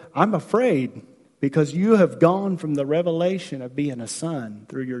said, I'm afraid because you have gone from the revelation of being a son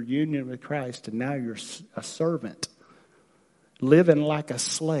through your union with Christ, and now you're a servant, living like a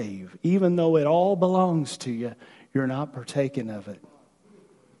slave. Even though it all belongs to you, you're not partaking of it.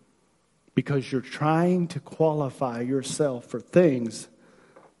 Because you're trying to qualify yourself for things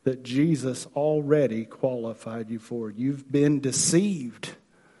that Jesus already qualified you for. You've been deceived.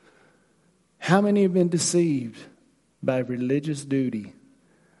 How many have been deceived by religious duty?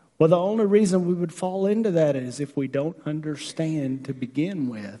 Well, the only reason we would fall into that is if we don't understand to begin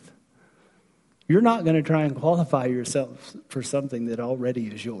with. You're not going to try and qualify yourself for something that already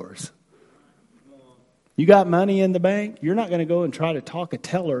is yours. You got money in the bank, you're not going to go and try to talk a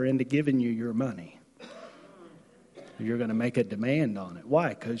teller into giving you your money. You're going to make a demand on it. Why?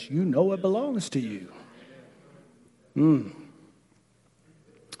 Because you know it belongs to you.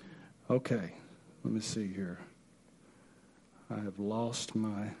 Okay, let me see here. I have lost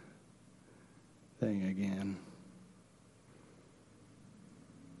my thing again.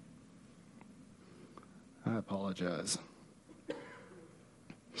 I apologize.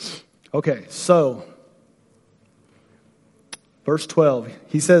 Okay, so verse 12,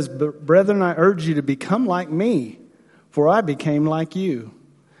 he says, "But brethren, I urge you to become like me, for I became like you."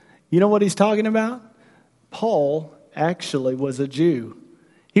 You know what he's talking about? Paul actually was a Jew.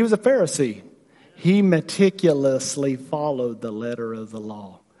 He was a Pharisee. He meticulously followed the letter of the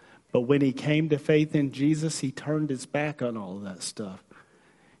law. But when he came to faith in Jesus, he turned his back on all of that stuff.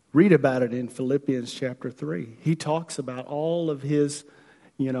 Read about it in Philippians chapter 3. He talks about all of his,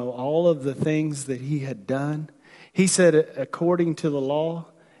 all of the things that he had done. He said, according to the law,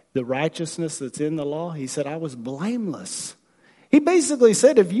 the righteousness that's in the law, he said, I was blameless. He basically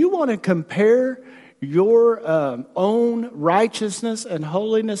said, if you want to compare your own righteousness and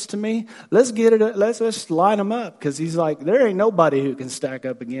holiness to me, let's line them up. Because he's like, there ain't nobody who can stack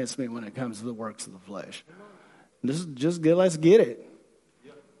up against me when it comes to the works of the flesh. Let's get it.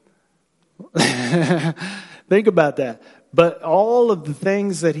 Think about that. But all of the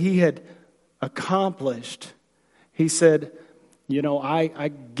things that he had accomplished, he said,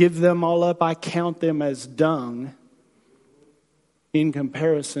 I give them all up. I count them as dung in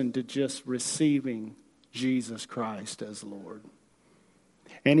comparison to just receiving Jesus Christ as Lord.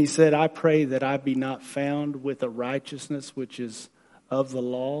 And he said, I pray that I be not found with a righteousness which is of the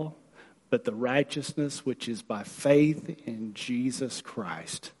law, but the righteousness which is by faith in Jesus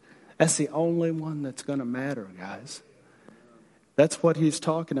Christ. That's the only one that's going to matter, guys. That's what he's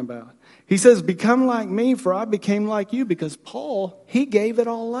talking about. He says, become like me, for I became like you. Because Paul, he gave it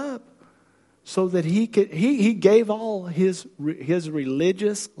all up so that he gave all his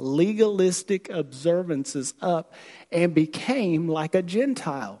religious, legalistic observances up and became like a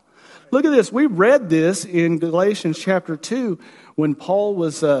Gentile. Look at this. We read this in Galatians chapter 2 when Paul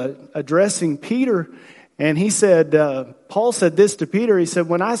was addressing Peter. And he said, Paul said this to Peter. He said,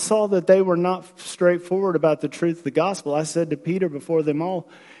 when I saw that they were not straightforward about the truth of the gospel, I said to Peter before them all,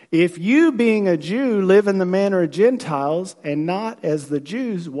 if you being a Jew live in the manner of Gentiles and not as the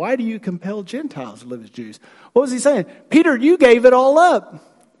Jews, why do you compel Gentiles to live as Jews? What was he saying? Peter, you gave it all up.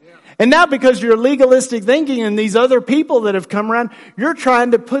 And now because you're legalistic thinking and these other people that have come around, you're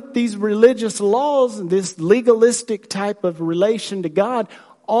trying to put these religious laws and this legalistic type of relation to God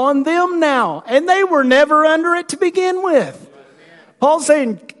on them now. And they were never under it to begin with. Paul's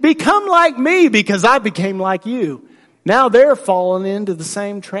saying, become like me because I became like you. Now they're falling into the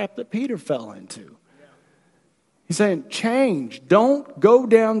same trap that Peter fell into. He's saying, change. Don't go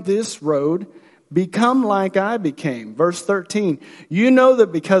down this road. Become like I became. Verse 13, you know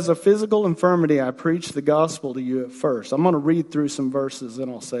that because of physical infirmity, I preached the gospel to you at first. I'm going to read through some verses,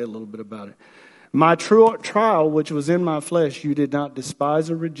 and I'll say a little bit about it. My true trial, which was in my flesh, you did not despise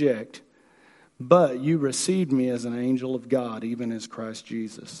or reject, but you received me as an angel of God, even as Christ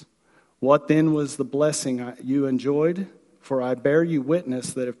Jesus. What then was the blessing you enjoyed? For I bear you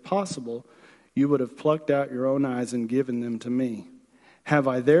witness that if possible, you would have plucked out your own eyes and given them to me. Have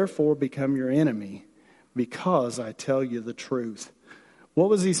I therefore become your enemy because I tell you the truth? What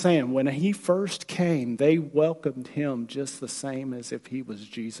was he saying? When he first came, they welcomed him just the same as if he was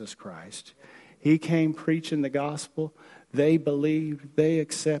Jesus Christ. He came preaching the gospel. They believed, they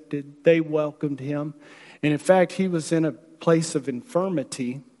accepted, they welcomed him. And in fact, he was in a place of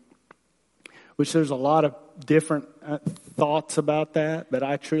infirmity, which there's a lot of different thoughts about that, but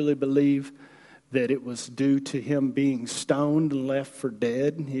I truly believe that it was due to him being stoned and left for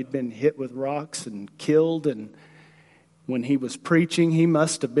dead. He'd been hit with rocks and killed, and when he was preaching, he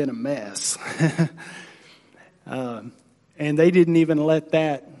must have been a mess. And they didn't even let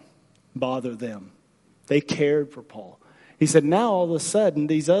that bother them. They cared for Paul. He said, now all of a sudden,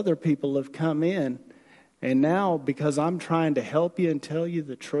 these other people have come in, and now because I'm trying to help you and tell you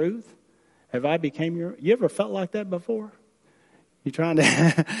the truth, have I became your... You ever felt like that before? You trying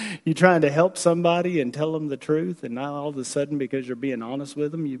to help somebody and tell them the truth, and now all of a sudden, because you're being honest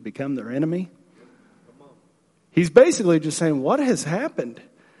with them, you become their enemy? He's basically just saying, what has happened?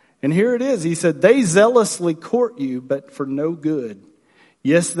 And here it is. He said, they zealously court you, but for no good.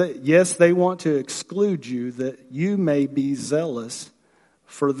 Yes, they want to exclude you, that you may be zealous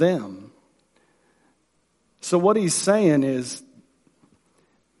for them. So what he's saying is,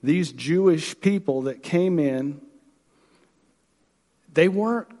 these Jewish people that came in, they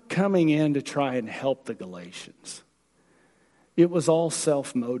weren't coming in to try and help the Galatians. It was all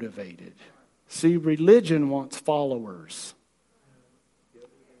self-motivated. See, religion wants followers.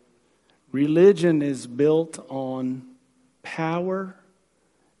 Religion is built on power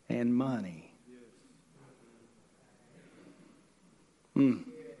and money.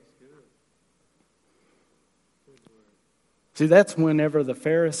 See, that's whenever the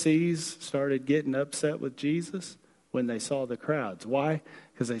Pharisees started getting upset with Jesus, when they saw the crowds. Why?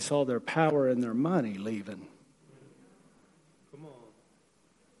 Because they saw their power and their money leaving. Come on.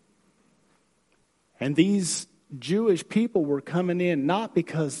 And these Jewish people were coming in not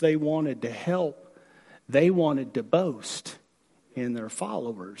because they wanted to help. They wanted to boast in their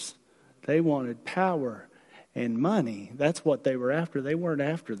followers. They wanted power and money. That's what they were after. They weren't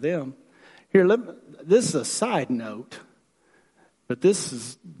after them. Here, this is a side note, but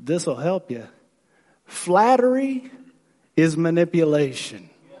this will help you. Flattery is manipulation.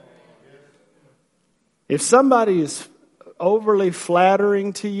 If somebody is overly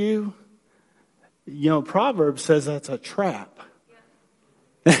flattering to you, Proverbs says that's a trap.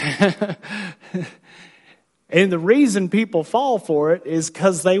 And the reason people fall for it is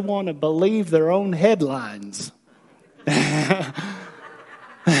because they want to believe their own headlines.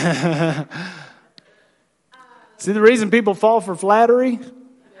 See, the reason people fall for flattery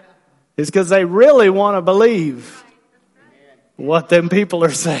is because they really want to believe what them people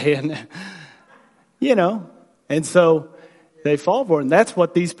are saying. And so they fall for it. And that's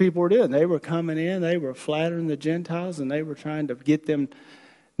what these people were doing. They were coming in, they were flattering the Gentiles, and they were trying to get them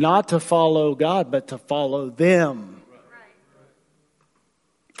not to follow God, but to follow them.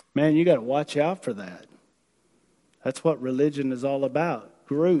 Man, you got to watch out for that. That's what religion is all about.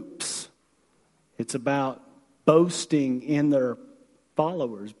 Groups. It's about boasting in their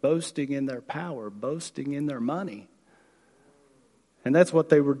followers, boasting in their power, boasting in their money. And that's what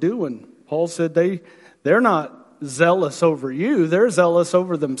they were doing. Paul said they're not zealous over you. They're zealous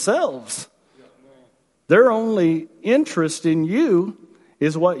over themselves. Their only interest in you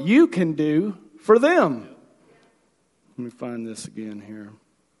is what you can do for them. Let me find this again here.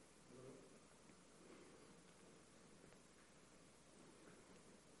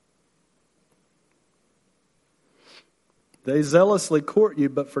 They zealously court you,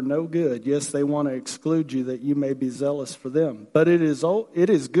 but for no good. Yes, they want to exclude you that you may be zealous for them. But it is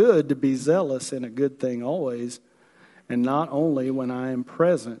good to be zealous in a good thing always, and not only when I am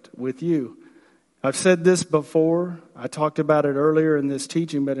present with you. I've said this before. I talked about it earlier in this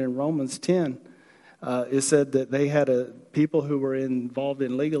teaching, but in Romans 10, it said that people who were involved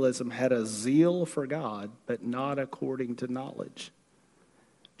in legalism had a zeal for God, but not according to knowledge.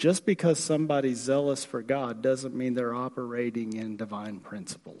 Just because somebody's zealous for God doesn't mean they're operating in divine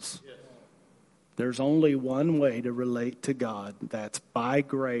principles. There's only one way to relate to God. That's by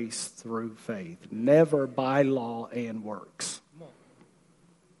grace through faith. Never by law and works.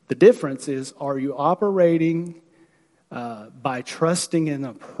 The difference is, are you operating by trusting in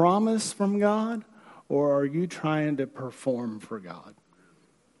a promise from God, or are you trying to perform for God?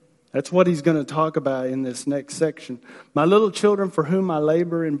 That's what he's going to talk about in this next section. My little children, for whom I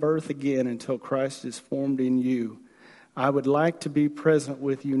labor in birth again until Christ is formed in you, I would like to be present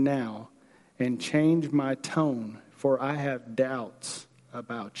with you now and change my tone, for I have doubts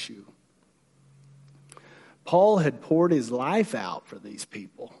about you. Paul had poured his life out for these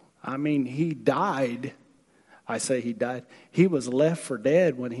people. I mean, he died. I say he died. He was left for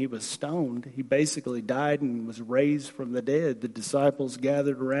dead when he was stoned. He basically died and was raised from the dead. The disciples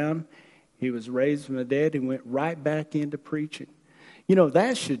gathered around. He was raised from the dead and went right back into preaching. You know,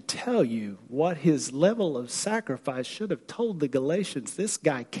 that should tell you what his level of sacrifice should have told the Galatians. This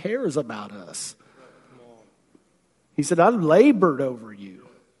guy cares about us. He said, I labored over you.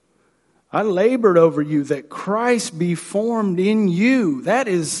 I labored over you that Christ be formed in you. That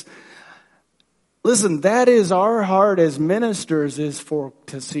is, listen, that is our heart as ministers, is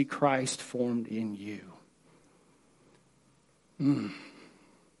to see Christ formed in you.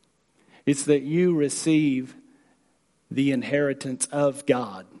 It's that you receive the inheritance of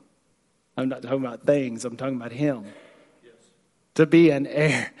God. I'm not talking about things, I'm talking about him. Yes. To be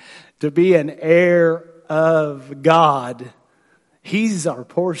an heir of God. He's our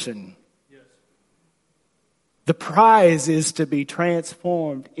portion. Yes. The prize is to be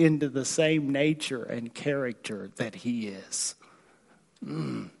transformed into the same nature and character that he is.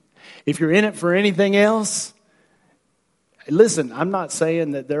 If you're in it for anything else, listen, I'm not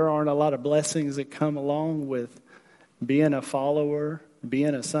saying that there aren't a lot of blessings that come along with being a follower,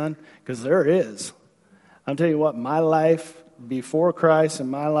 being a son, because there is. I'm telling you what, my life before Christ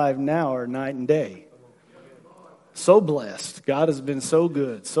and my life now are night and day. So blessed. God has been so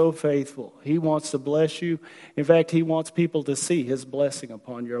good, so faithful. He wants to bless you. In fact, he wants people to see his blessing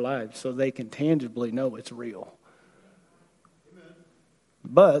upon your life so they can tangibly know it's real.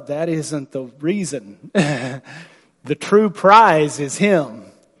 But that isn't the reason. The true prize is him.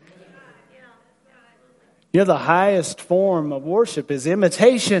 You know, the highest form of worship is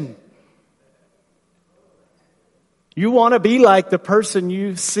imitation. You want to be like the person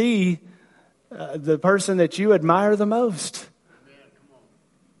you see, the person that you admire the most.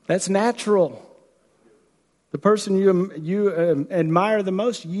 That's natural. The person you admire the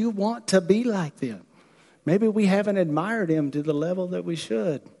most, you want to be like them. Maybe we haven't admired him to the level that we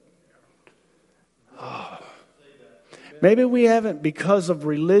should. Maybe we haven't, because of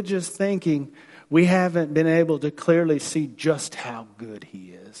religious thinking, we haven't been able to clearly see just how good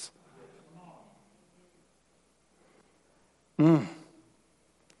he is. Do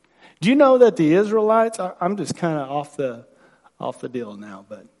you know that the Israelites, I'm just kind of off the deal now,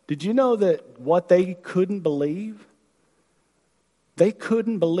 but did you know that what they couldn't believe? They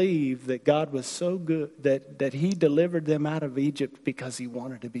couldn't believe that God was so good, that he delivered them out of Egypt because he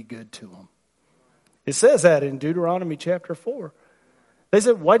wanted to be good to them. It says that in Deuteronomy chapter 4. They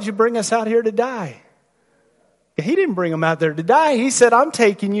said, why'd you bring us out here to die? He didn't bring them out there to die. He said, I'm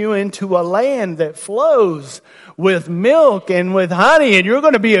taking you into a land that flows with milk and with honey, and you're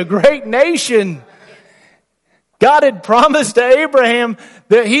going to be a great nation. God had promised to Abraham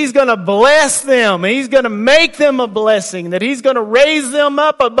that he's going to bless them. He's going to make them a blessing, that he's going to raise them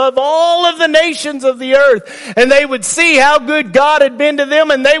up above all of the nations of the earth. And they would see how good God had been to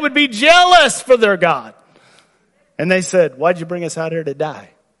them, and they would be jealous for their God. And they said, why'd you bring us out here to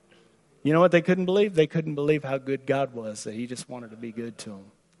die? You know what they couldn't believe? They couldn't believe how good God was, that he just wanted to be good to them.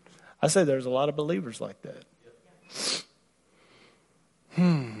 I say there's a lot of believers like that.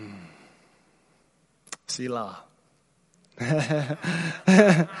 Selah.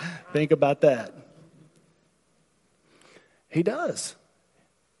 Think about that. He does.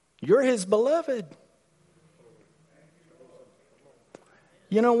 You're his beloved.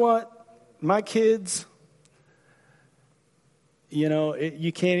 You know what? My kids, you know,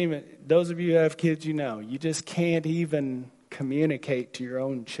 you can't even, those of you who have kids, you know, you just can't even communicate to your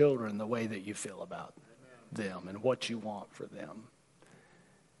own children the way that you feel about them and what you want for them.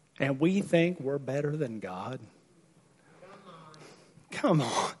 And we think we're better than God. Come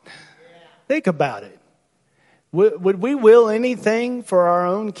on. Think about it. Would we will anything for our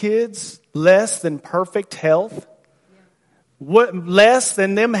own kids less than perfect health? What, less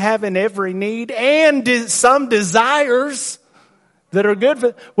than them having every need and some desires that are good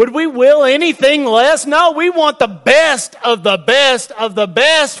for? Would we will anything less? No, we want the best of the best of the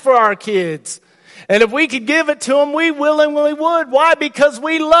best for our kids. And if we could give it to them, we willingly would. Why? Because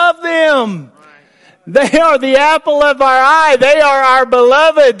we love them. They are the apple of our eye. They are our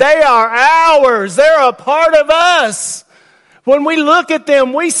beloved. They are ours. They're a part of us. When we look at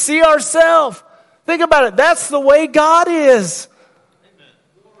them, we see ourselves. Think about it. That's the way God is.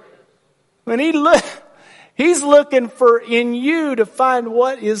 When He's looking for in you to find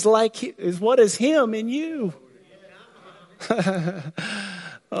what is Him in you.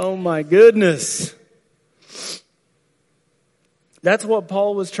 Oh my goodness. That's what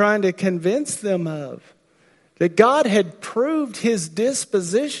Paul was trying to convince them of. That God had proved His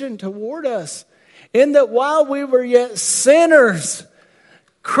disposition toward us. In that while we were yet sinners,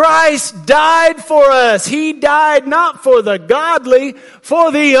 Christ died for us. He died not for the godly,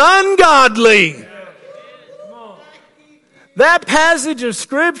 for the ungodly. That passage of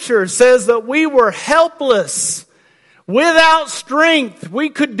Scripture says that we were helpless, without strength. We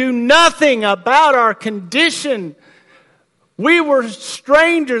could do nothing about our condition. We were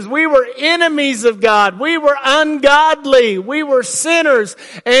strangers. We were enemies of God. We were ungodly. We were sinners.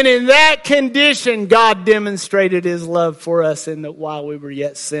 And in that condition, God demonstrated His love for us in that while we were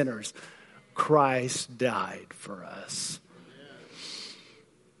yet sinners, Christ died for us.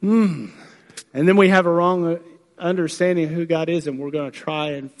 And then we have a wrong understanding of who God is, and we're going to try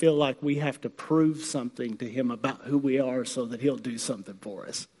and feel like we have to prove something to Him about who we are so that He'll do something for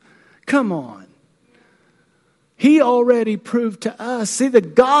us. Come on. He already proved to us. See, the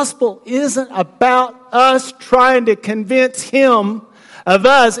gospel isn't about us trying to convince Him of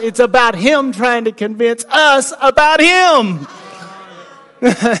us. It's about Him trying to convince us about Him.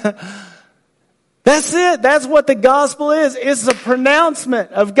 That's it. That's what the gospel is. It's a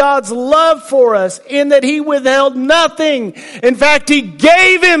pronouncement of God's love for us in that He withheld nothing. In fact, He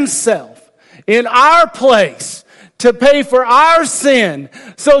gave Himself in our place to pay for our sin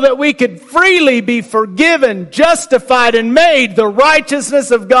so that we could freely be forgiven, justified, and made the righteousness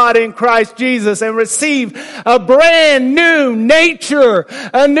of God in Christ Jesus and receive a brand new nature,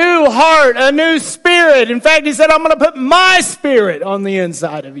 a new heart, a new spirit. In fact, He said, I'm going to put my spirit on the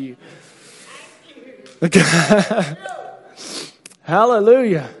inside of you.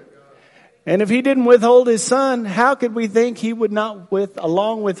 Hallelujah. And if He didn't withhold His Son, how could we think He would not,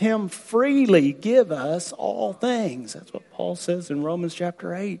 along with Him, freely give us all things? That's what Paul says in Romans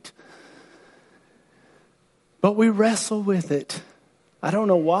chapter 8. But we wrestle with it. I don't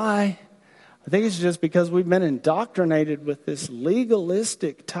know why. I think it's just because we've been indoctrinated with this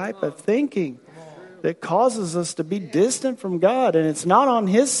legalistic type of thinking that causes us to be distant from God. And it's not on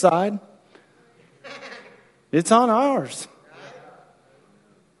His side. It's on ours.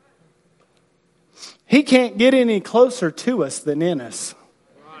 He can't get any closer to us than in us.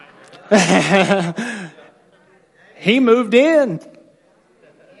 He moved in.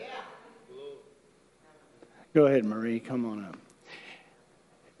 Go ahead, Marie. Come on up.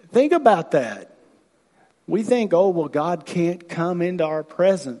 Think about that. We think, oh, well, God can't come into our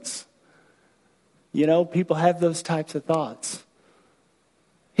presence. You know, people have those types of thoughts.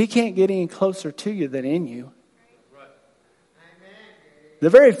 He can't get any closer to you than in you. The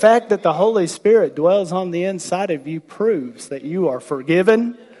very fact that the Holy Spirit dwells on the inside of you proves that you are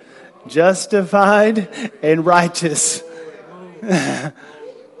forgiven, justified, and righteous.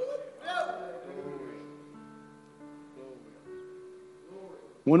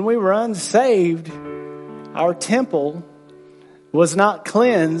 When we were unsaved, our temple was not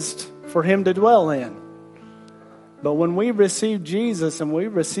cleansed for Him to dwell in. But when we received Jesus and we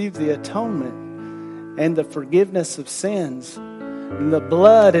received the atonement and the forgiveness of sins, and the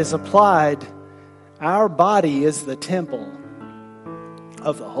blood is applied, our body is the temple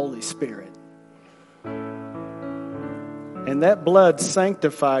of the Holy Spirit. And that blood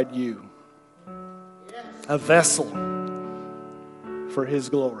sanctified you, a vessel for His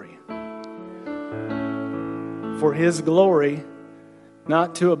glory. For His glory,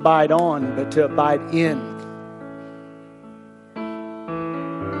 not to abide on, but to abide in.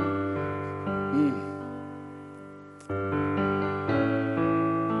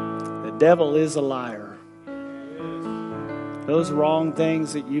 Devil is a liar. Those wrong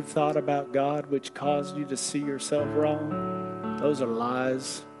things that you've thought about God which caused you to see yourself wrong, those are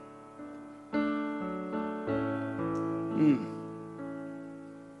lies.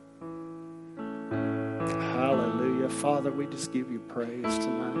 Hallelujah. Father, we just give you praise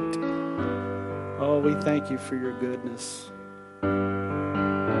tonight. Oh, we thank you for your goodness.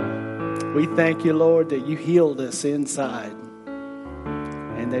 We thank you, Lord, that you healed us inside.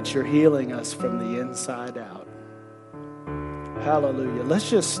 And that you're healing us from the inside out. Hallelujah. Let's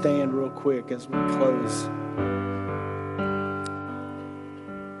just stand real quick as we close.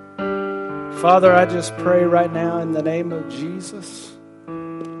 Father, I just pray right now in the name of Jesus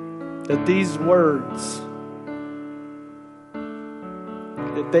that these words,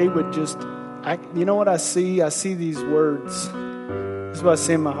 that they would just, you know what I see? I see these words. This is what I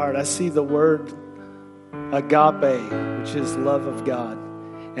see in my heart. I see the word agape, which is love of God.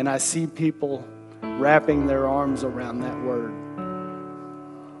 And I see people wrapping their arms around that word.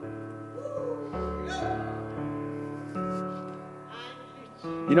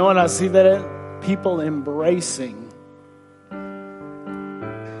 You know what I see that people embracing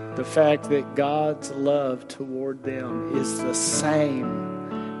the fact that God's love toward them is the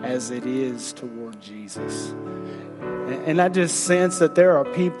same as it is toward Jesus. And I just sense that there are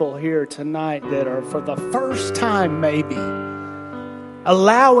people here tonight that are, for the first time maybe,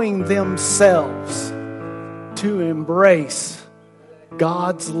 allowing themselves to embrace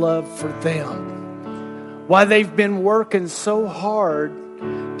God's love for them. While they've been working so hard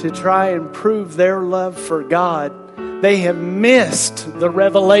to try and prove their love for God, they have missed the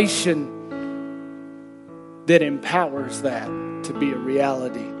revelation that empowers that to be a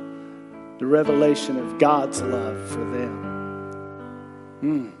reality. The revelation of God's love for them.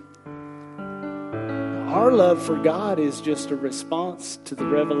 Our love for God is just a response to the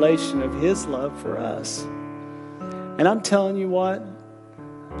revelation of His love for us. And I'm telling you what,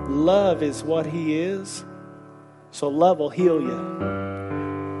 love is what He is. So love will heal you.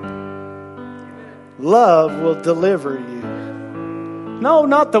 Love will deliver you. No,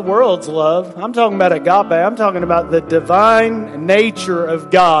 not the world's love. I'm talking about agape. I'm talking about the divine nature of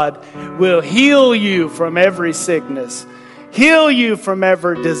God will heal you from every sickness, heal you from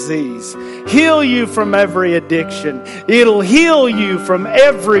every disease, heal you from every addiction. It'll heal you from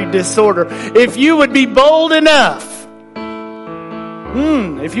every disorder. If you would be bold enough,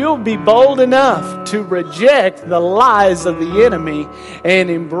 if you'll be bold enough to reject the lies of the enemy and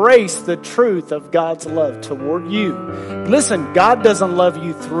embrace the truth of God's love toward you. Listen, God doesn't love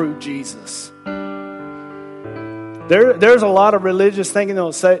you through Jesus. There's a lot of religious thinking that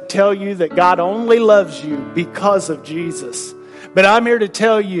will tell you that God only loves you because of Jesus. But I'm here to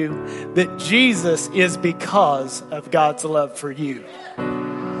tell you that Jesus is because of God's love for you.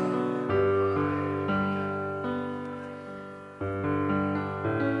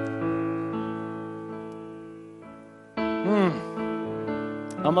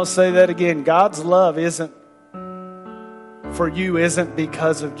 I'm going to say that again. God's love isn't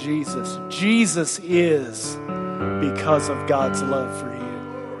because of Jesus. Jesus is because of God's love for you.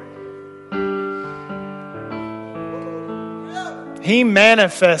 He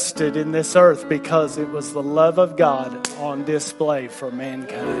manifested in this earth because it was the love of God on display for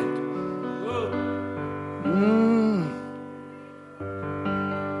mankind.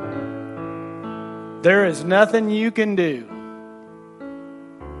 There is nothing you can do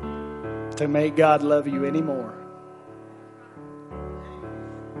to make God love you anymore.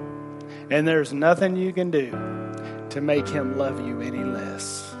 And there's nothing you can do to make Him love you any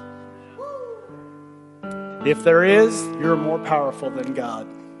less. If there is, you're more powerful than God.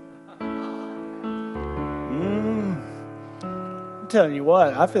 I'm telling you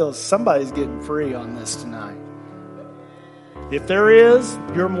what, I feel somebody's getting free on this tonight. If there is,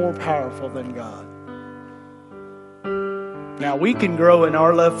 you're more powerful than God. Now we can grow in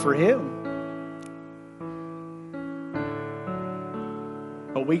our love for Him.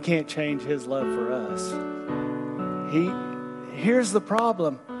 But we can't change His love for us. Here's the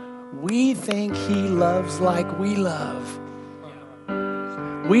problem. We think He loves like we love.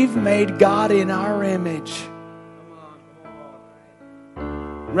 We've made God in our image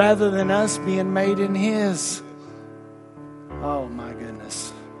rather than us being made in His. Oh my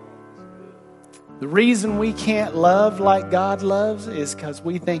goodness. The reason we can't love like God loves is because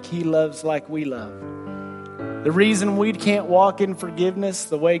we think He loves like we love. The reason we can't walk in forgiveness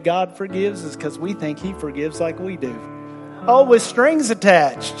the way God forgives is because we think He forgives like we do. Oh, with strings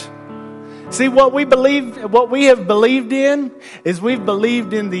attached. See, what we have believed in is we've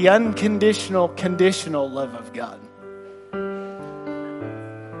believed in the unconditional, conditional love of God.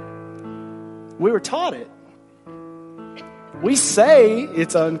 We were taught it. We say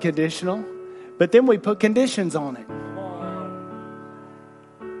it's unconditional, but then we put conditions on it.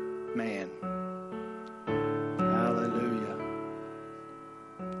 Man.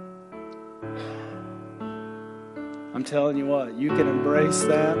 I'm telling you what, you can embrace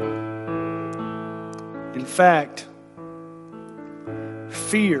that. In fact,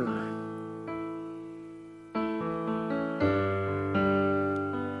 fear.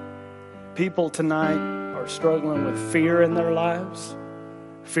 People tonight are struggling with fear in their lives.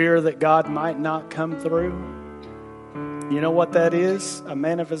 Fear that God might not come through. You know what that is? A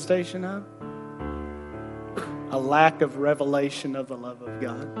manifestation of? A lack of revelation of the love of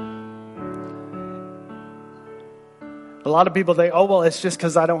God. A lot of people think, oh, well, it's just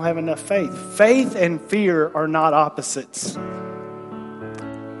because I don't have enough faith. Faith and fear are not opposites.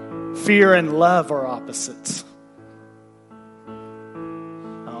 Fear and love are opposites.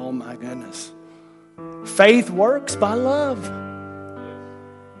 Oh, my goodness. Faith works by love.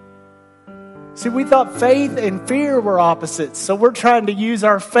 See, we thought faith and fear were opposites. So we're trying to use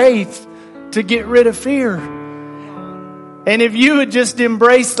our faith to get rid of fear. And if you would just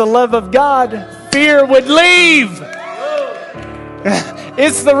embrace the love of God, fear would leave.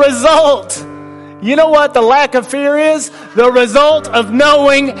 It's the result. You know what the lack of fear is? The result of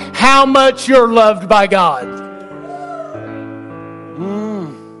knowing how much you're loved by God.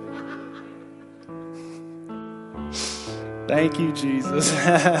 Thank you, Jesus.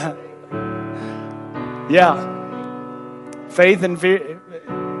 Yeah. Faith and fear.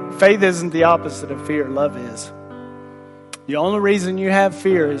 Faith isn't the opposite of fear. Love is. The only reason you have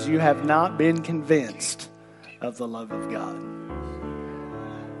fear is you have not been convinced of the love of God.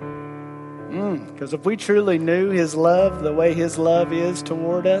 Because if we truly knew His love, the way His love is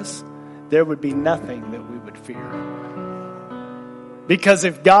toward us, there would be nothing that we would fear. Because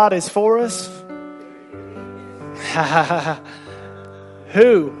if God is for us,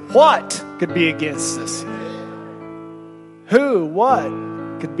 what could be against us? What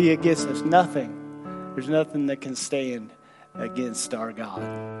could be against us? Nothing. There's nothing that can stand against our God.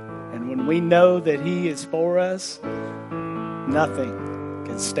 And when we know that He is for us, nothing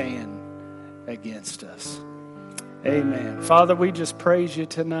can stand against us. Amen. Father, we just praise You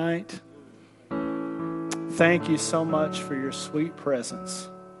tonight. Thank You so much for Your sweet presence.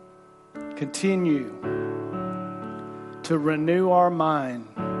 Continue to renew our mind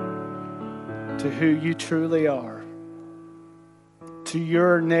to who You truly are, to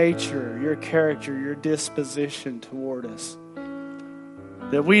Your nature, Your character, Your disposition toward us,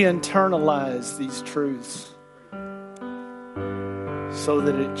 that we internalize these truths so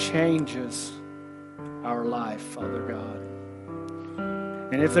that it changes our life, Father God.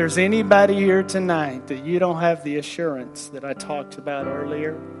 And if there's anybody here tonight that you don't have the assurance that I talked about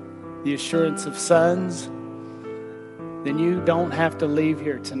earlier, the assurance of sons, then you don't have to leave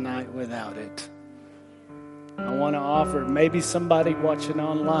here tonight without it. I want to offer maybe somebody watching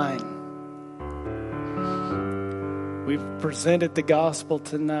online. We've presented the gospel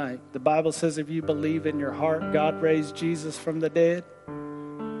tonight. The Bible says if you believe in your heart God raised Jesus from the dead,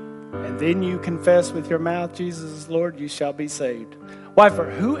 and then you confess with your mouth Jesus is Lord, you shall be saved. Why, for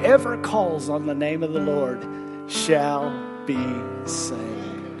whoever calls on the name of the Lord shall be saved.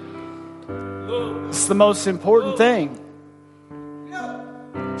 It's the most important thing.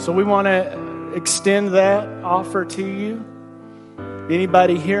 So we want to extend that offer to you.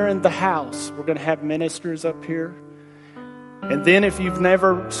 Anybody here in the house, we're going to have ministers up here. And then if you've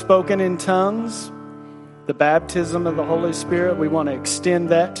never spoken in tongues, the baptism of the Holy Spirit, we want to extend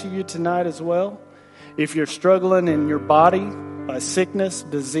that to you tonight as well. If you're struggling in your body by sickness,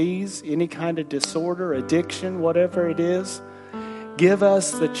 disease, any kind of disorder, addiction, whatever it is, give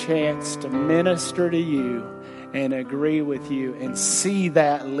us the chance to minister to you and agree with you and see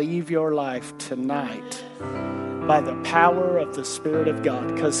that leave your life tonight by the power of the Spirit of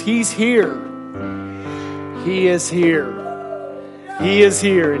God. Because He's here. He is here. He is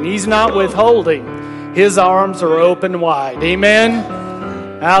here, and He's not withholding. His arms are open wide. Amen?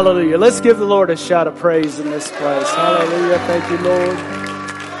 Hallelujah. Let's give the Lord a shout of praise in this place. Hallelujah. Thank you, Lord.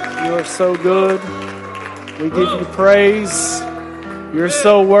 You are so good. We give You praise. You're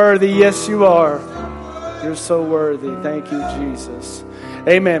so worthy. Yes, You are. You're so worthy. Thank You, Jesus.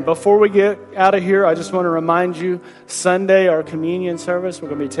 Amen. Before we get out of here, I just want to remind you, Sunday, our communion service, we're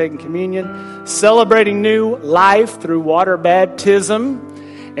going to be taking communion, celebrating new life through water baptism.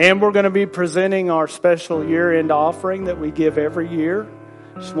 And we're going to be presenting our special year-end offering that we give every year.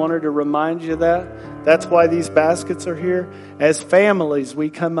 Just wanted to remind you that. That's why these baskets are here. As families, we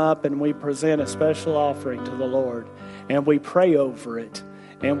come up and we present a special offering to the Lord. And we pray over it.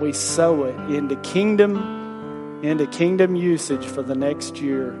 And we sow it into kingdom usage for the next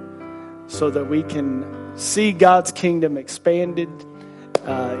year, so that we can see God's kingdom expanded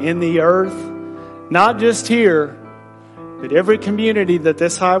in the earth, not just here, but every community that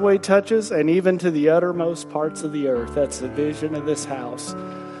this highway touches, and even to the uttermost parts of the earth. That's the vision of this house.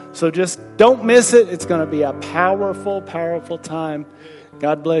 So just don't miss it. It's going to be a powerful, powerful time.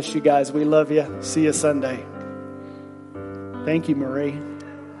 God bless you guys. We love you. See you Sunday. Thank you, Marie.